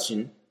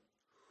question,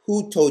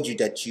 who told you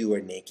that you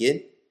were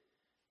naked?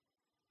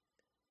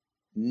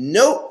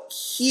 Note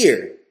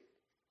here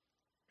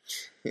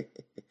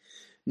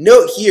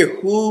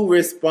who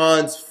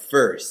responds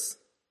first.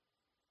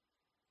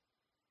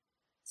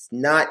 It's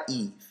not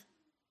Eve.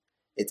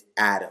 It's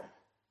Adam.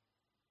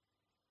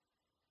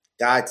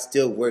 God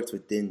still works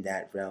within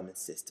that realm and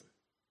system.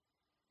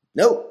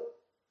 No.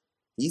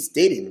 He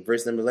stated in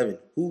verse number 11,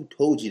 who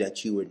told you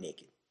that you were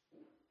naked?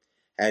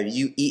 Have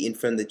you eaten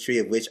from the tree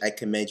of which I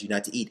command you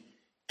not to eat?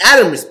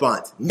 Adam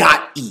responds,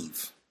 not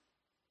Eve.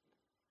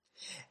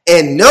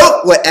 And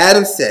note what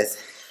Adam says.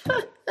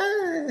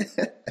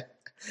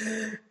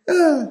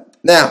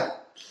 Now,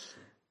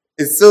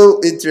 it's so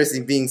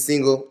interesting being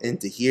single and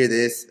to hear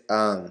this.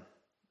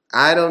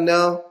 I don't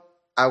know.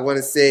 I want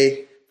to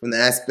say from the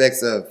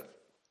aspects of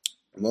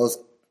most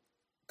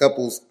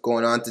couples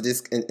going on to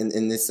this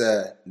in this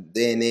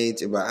day and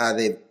age about how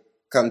they've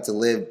come to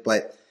live,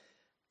 but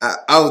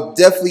I'll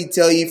definitely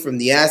tell you from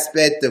the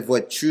aspect of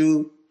what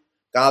true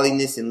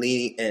godliness and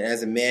leading, and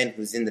as a man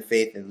who's in the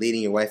faith and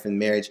leading your wife in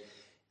marriage,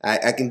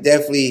 I can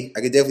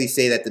definitely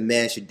say that the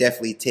man should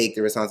definitely take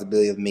the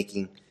responsibility of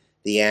making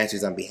the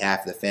answers on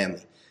behalf of the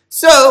family.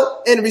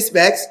 So, in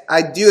respects,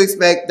 I do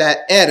expect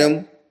that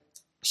Adam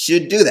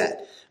should do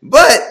that.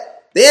 But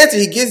the answer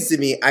he gives to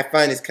me, I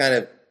find is kind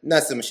of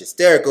not so much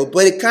hysterical,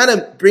 but it kind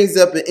of brings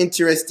up an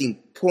interesting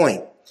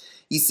point.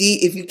 You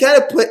see, if you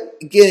kind of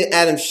get in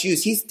Adam's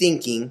shoes, he's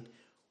thinking,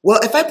 well,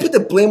 if I put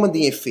the blame on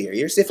the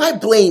inferiors, if I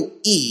blame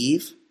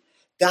Eve,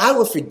 God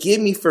will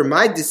forgive me for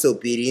my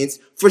disobedience,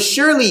 for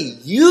surely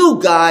you,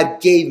 God,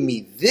 gave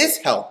me this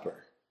helper.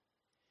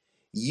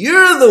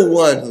 You're the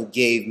one who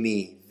gave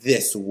me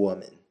this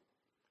woman.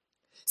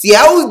 See,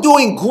 I was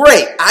doing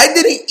great. I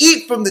didn't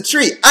eat from the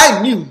tree.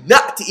 I knew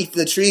not to eat from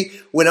the tree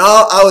when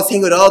I was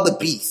hanging with all the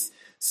beasts.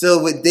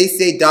 So would they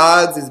say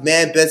dogs is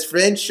man's best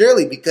friend?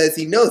 Surely, because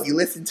he knows you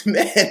listen to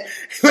man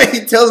when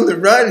he tells him to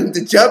run and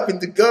to jump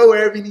and to go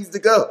wherever he needs to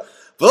go.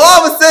 But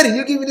all of a sudden,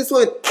 you give me this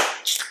one,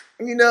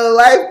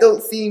 life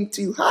don't seem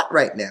too hot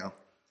right now.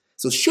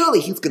 So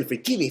surely he's going to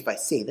forgive me if I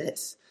say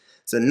this.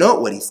 So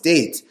note what he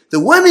states. The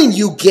woman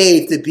you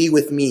gave to be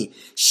with me,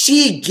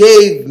 she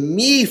gave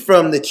me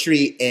from the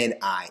tree and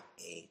I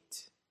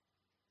ate.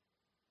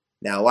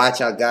 Now watch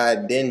how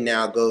God then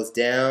now goes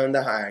down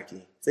the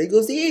hierarchy. So he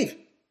goes to Eve.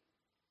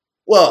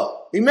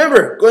 Well,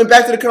 remember, going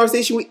back to the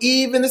conversation with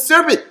Eve and the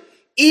serpent.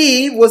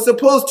 Eve was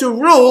supposed to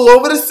rule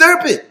over the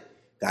serpent.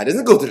 God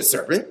doesn't go to the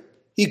serpent.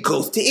 He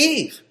goes to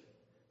Eve.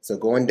 So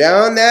going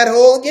down that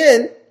hole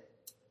again,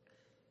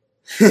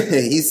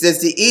 he says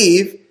to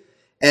Eve,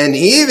 and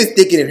Eve is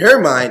thinking in her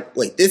mind,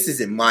 wait, this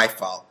isn't my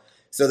fault.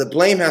 So the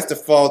blame has to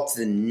fall to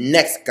the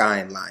next guy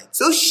in line.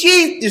 So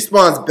she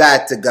responds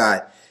back to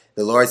God.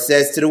 The Lord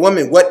says to the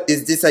woman, what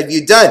is this have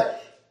you done?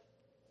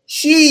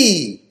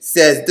 She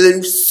says,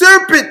 the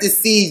serpent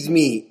deceived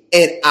me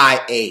and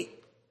I ate.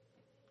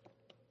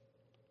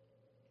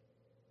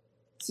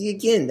 See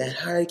again, that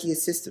hierarchy of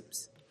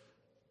systems.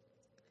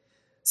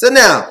 So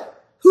now,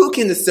 who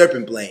can the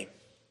serpent blame?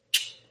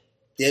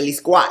 Daily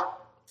squat.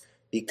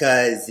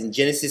 Because in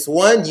Genesis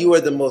 1, you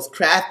are the most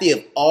crafty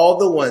of all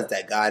the ones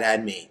that God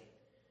had made.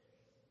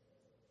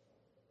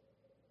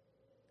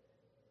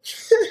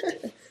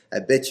 I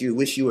bet you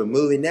wish you were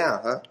moving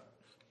now, huh?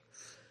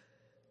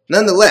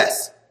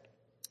 Nonetheless,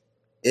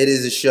 it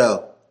is a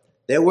show.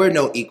 There were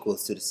no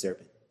equals to the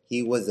serpent.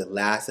 He was the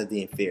last of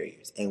the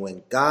inferiors. And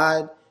when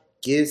God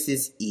gives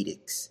his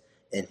edicts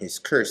and his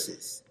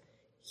curses,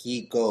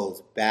 he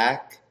goes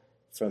back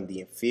from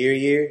the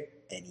inferior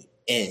and he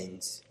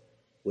ends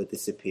with the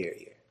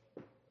superior.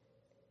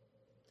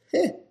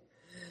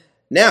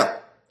 Now,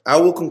 I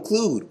will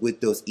conclude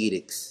with those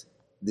edicts,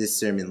 this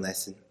sermon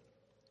lesson.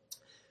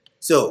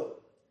 So,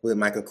 with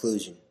my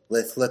conclusion,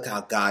 let's look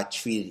how God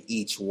treated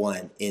each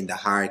one in the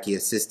hierarchy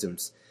of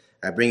systems.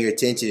 I bring your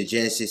attention to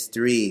Genesis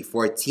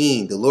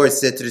 3:14. The Lord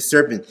said to the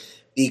serpent,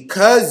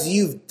 because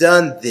you've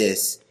done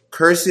this,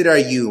 cursed are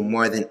you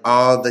more than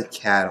all the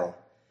cattle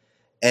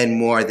and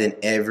more than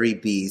every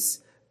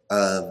beast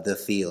of the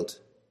field.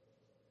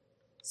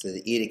 So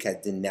the edict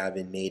has now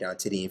been made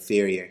onto the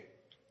inferior.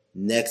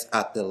 Next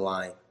up the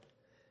line.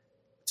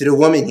 To the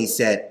woman he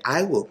said,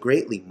 I will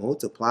greatly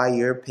multiply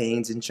your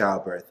pains in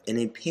childbirth, and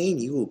in pain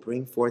you will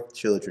bring forth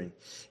children.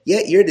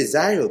 Yet your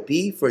desire will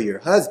be for your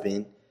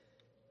husband,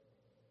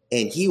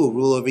 and he will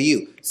rule over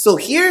you. So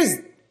here's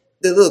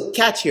the little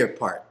catch here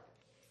part.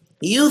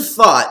 You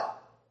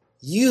thought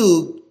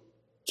you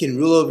can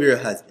rule over your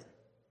husband.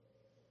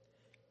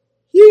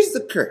 Here's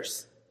the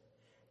curse.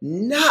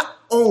 Not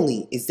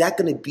only is that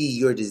going to be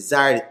your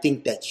desire to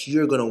think that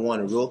you're going to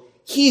want to rule,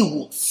 he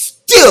will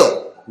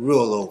still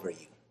rule over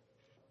you.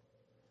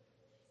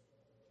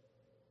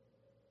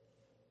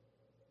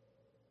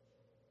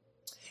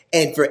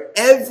 And for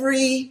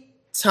every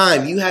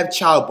time you have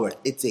childbirth,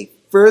 it's a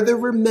further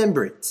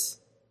remembrance.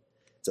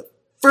 It's a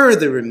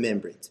further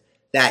remembrance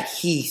that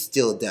he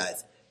still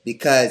does.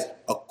 Because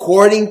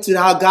according to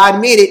how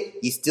God made it,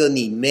 you still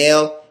need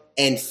male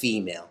and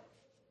female.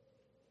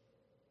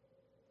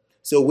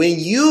 So when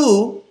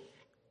you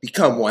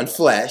become one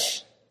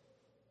flesh,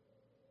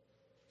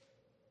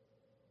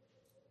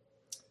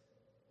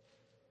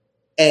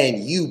 and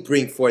you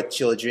bring forth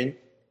children,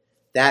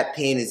 that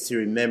pain is to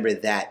remember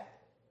that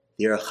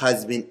your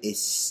husband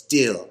is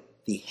still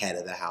the head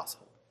of the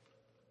household.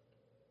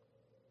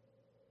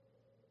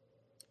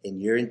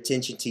 And your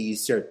intention to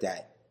usurp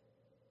that,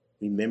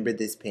 remember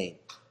this pain,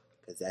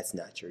 because that's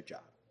not your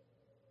job.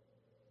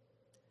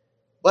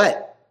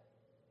 But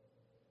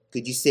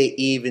could you say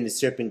Eve and the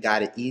serpent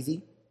got it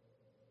easy?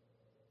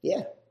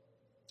 Yeah,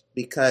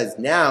 because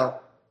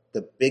now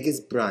the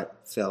biggest brunt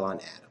fell on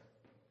Adam.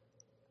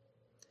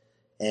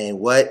 And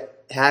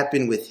what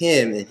happened with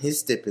him and his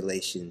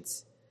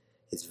stipulations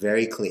is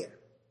very clear.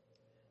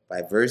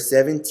 By verse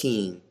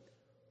 17,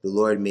 the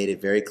Lord made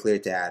it very clear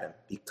to Adam,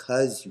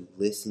 because you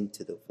listened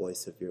to the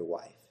voice of your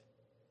wife,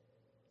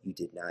 you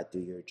did not do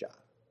your job.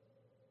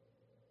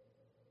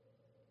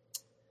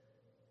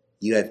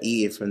 You have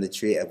eaten from the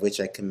tree of which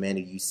I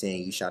commanded you,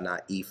 saying, you shall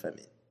not eat from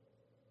it.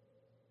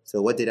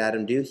 So what did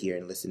Adam do here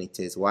in listening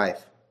to his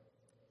wife?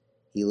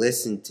 He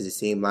listened to the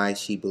same lies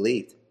she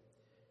believed.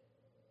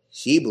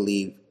 She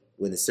believed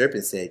when the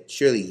serpent said,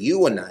 surely you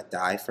will not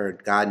die, for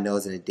God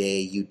knows in the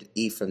day you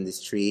eat from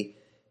this tree,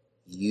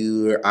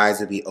 your eyes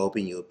will be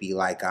open, you will be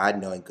like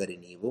God, knowing good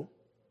and evil.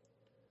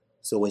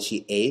 So when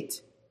she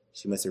ate,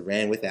 she must have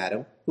ran with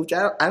Adam, which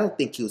I don't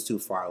think he was too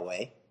far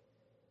away.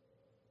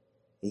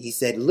 And he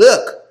said,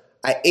 look,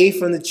 I ate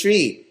from the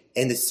tree,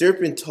 and the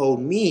serpent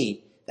told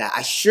me that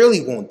I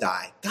surely won't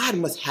die. God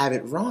must have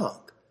it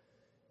wrong.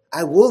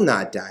 I will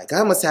not die.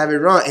 God must have it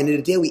wrong. And in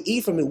the day we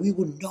eat from it, we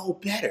will know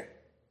better.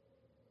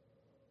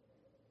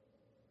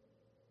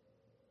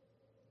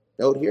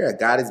 Note here,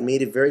 God has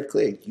made it very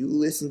clear. You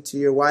listened to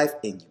your wife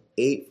and you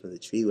ate from the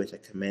tree which I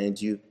commanded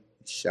you, you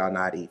shall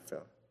not eat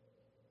from.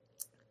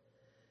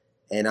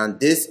 And on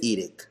this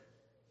edict,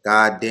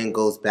 God then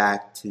goes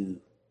back to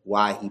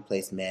why he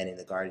placed man in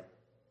the garden.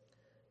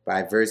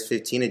 By verse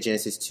 15 of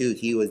Genesis 2,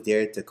 he was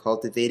there to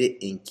cultivate it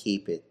and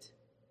keep it.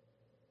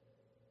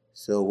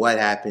 So what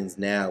happens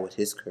now with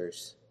his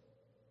curse?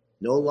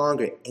 No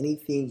longer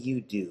anything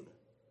you do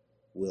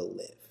will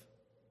live.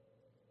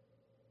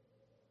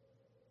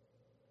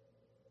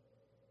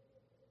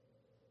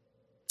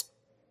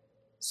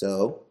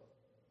 So,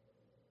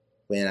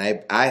 when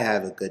I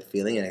have a good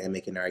feeling, and I can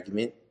make an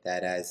argument,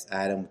 that as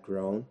Adam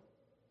grown,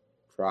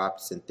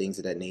 crops and things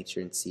of that nature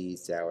and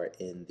seeds that were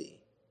in the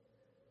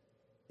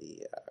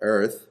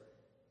earth,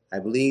 I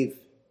believe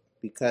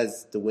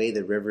because the way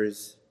the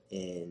rivers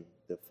and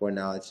the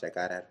foreknowledge that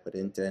God had put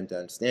into him to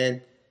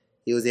understand,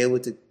 he was able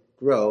to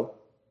grow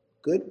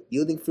good,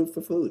 yielding fruit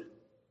for food.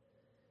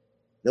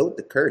 Note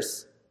the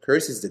curse.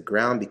 Curse is the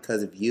ground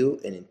because of you,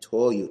 and in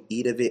toil you'll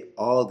eat of it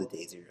all the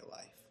days of your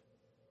life.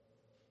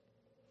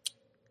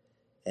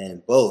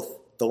 And both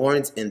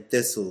thorns and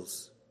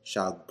thistles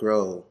shall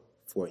grow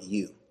for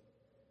you.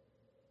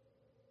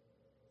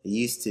 It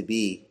used to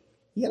be,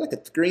 you had like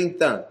a green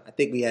thumb. I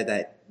think we had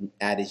that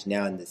adage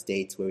now in the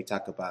States where we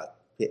talk about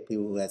people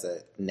who has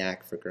a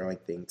knack for growing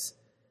things.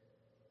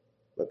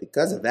 But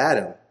because of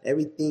Adam,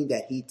 everything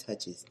that he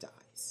touches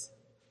dies.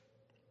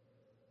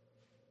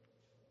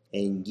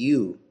 And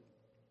you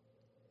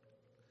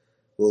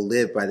will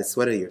live by the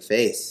sweat of your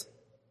face.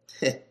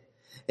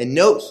 And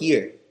note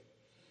here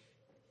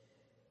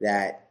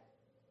that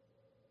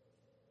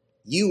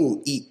you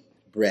will eat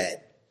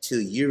bread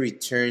till you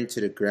return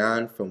to the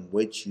ground from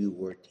which you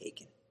were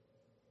taken.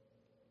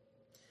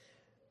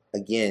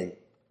 Again,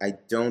 I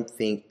don't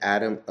think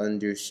Adam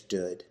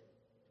understood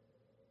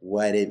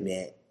what it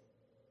meant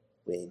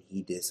when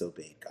he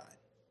disobeyed God.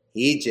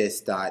 He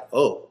just thought,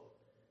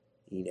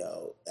 I'm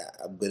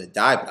going to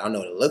die, but I don't know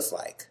what it looks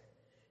like.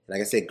 And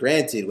like I said,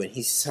 granted, when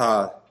he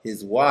saw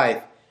his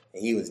wife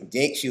and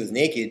she was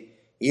naked,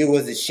 he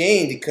was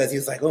ashamed because he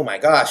was like, oh my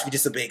gosh, we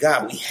disobeyed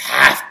God. We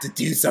have to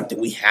do something.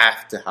 We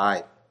have to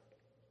hide.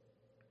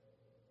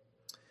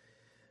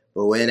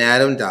 But when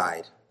Adam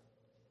died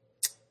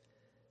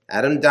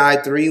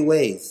 3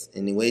 ways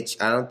in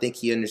which I don't think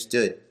he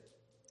understood.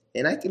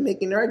 And I can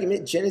make an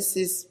argument.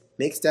 Genesis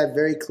makes that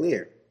very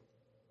clear.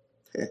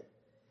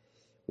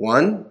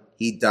 1,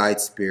 he died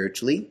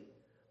spiritually.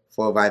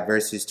 For by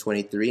verses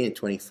 23 and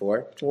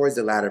 24, towards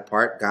the latter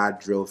part, God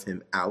drove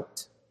him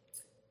out.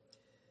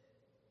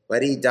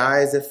 But he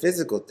dies a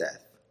physical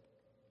death.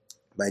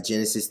 By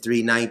Genesis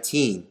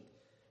 3:19,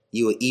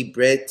 you will eat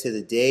bread till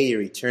the day you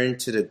return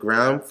to the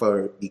ground,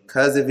 for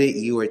because of it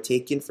you are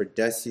taken, for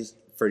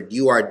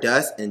you are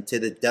dust, and to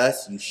the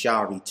dust you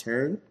shall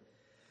return.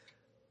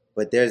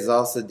 But there's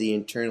also the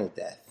eternal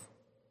death.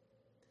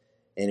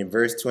 And in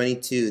verse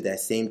 22, that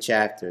same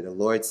chapter, the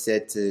Lord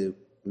said to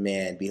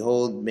man,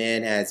 behold,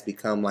 man has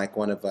become like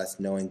one of us,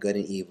 knowing good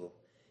and evil.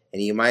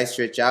 And he might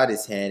stretch out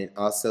his hand and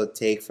also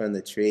take from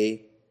the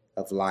tree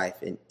of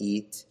life and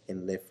eat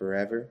and live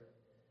forever.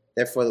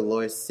 Therefore the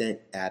Lord sent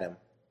Adam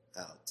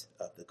out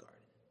of the garden.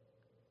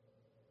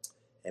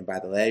 And by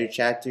the later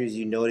chapters,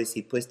 you notice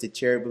he puts the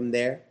cherubim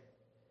there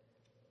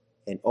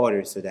in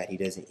order so that he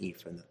doesn't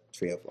eat from the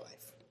tree of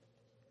life.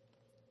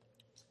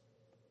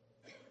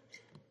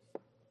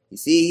 You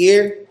see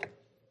here,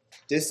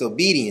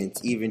 disobedience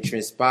even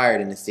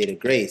transpired in the state of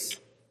grace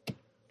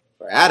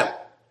for Adam.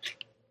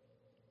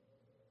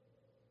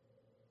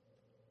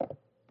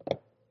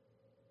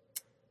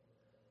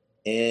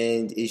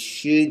 And it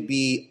should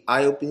be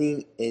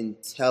eye-opening and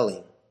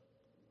telling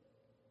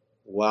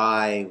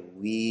why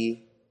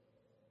we,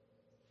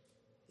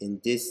 in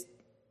this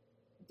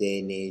day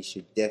and age,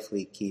 should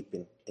definitely keep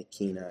a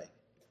keen eye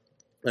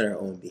on our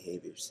own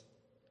behaviors.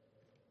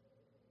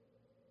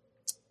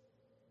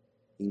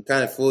 You can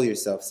kind of fool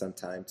yourself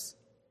sometimes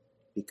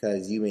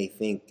because you may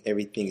think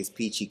everything is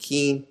peachy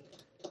keen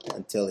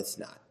until it's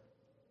not.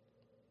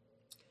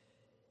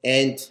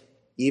 And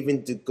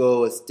even to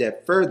go a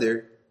step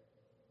further,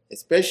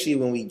 especially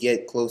when we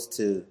get close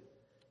to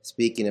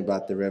speaking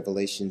about the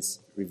revelations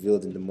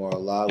revealed in the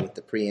moral law with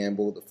the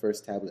preamble, the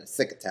first tablet, and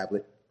second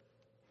tablet,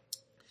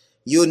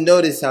 you'll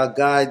notice how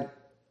God,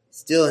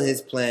 still in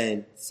his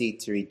plan,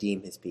 seeks to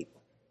redeem his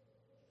people.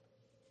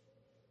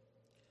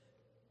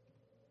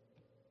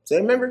 So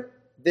remember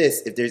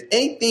this, if there's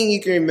anything you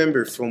can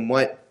remember from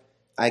what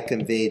I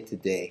conveyed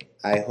today,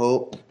 I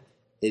hope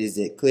it is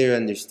a clear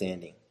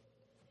understanding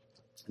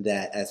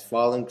that as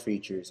fallen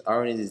creatures,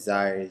 our only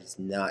desire is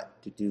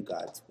not to do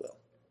God's will,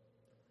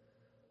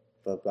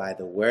 but by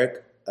the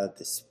work of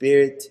the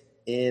Spirit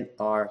in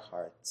our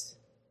hearts.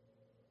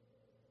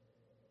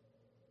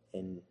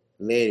 And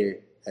later,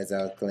 as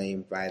I'll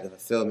claim, by the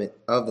fulfillment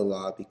of the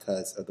law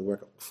because of the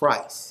work of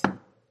Christ,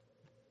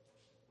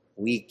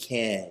 we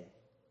can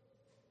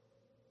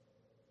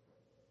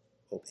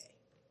obey.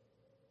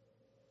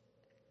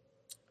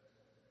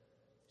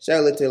 Shall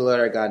I look to the Lord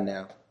our God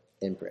now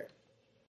in prayer?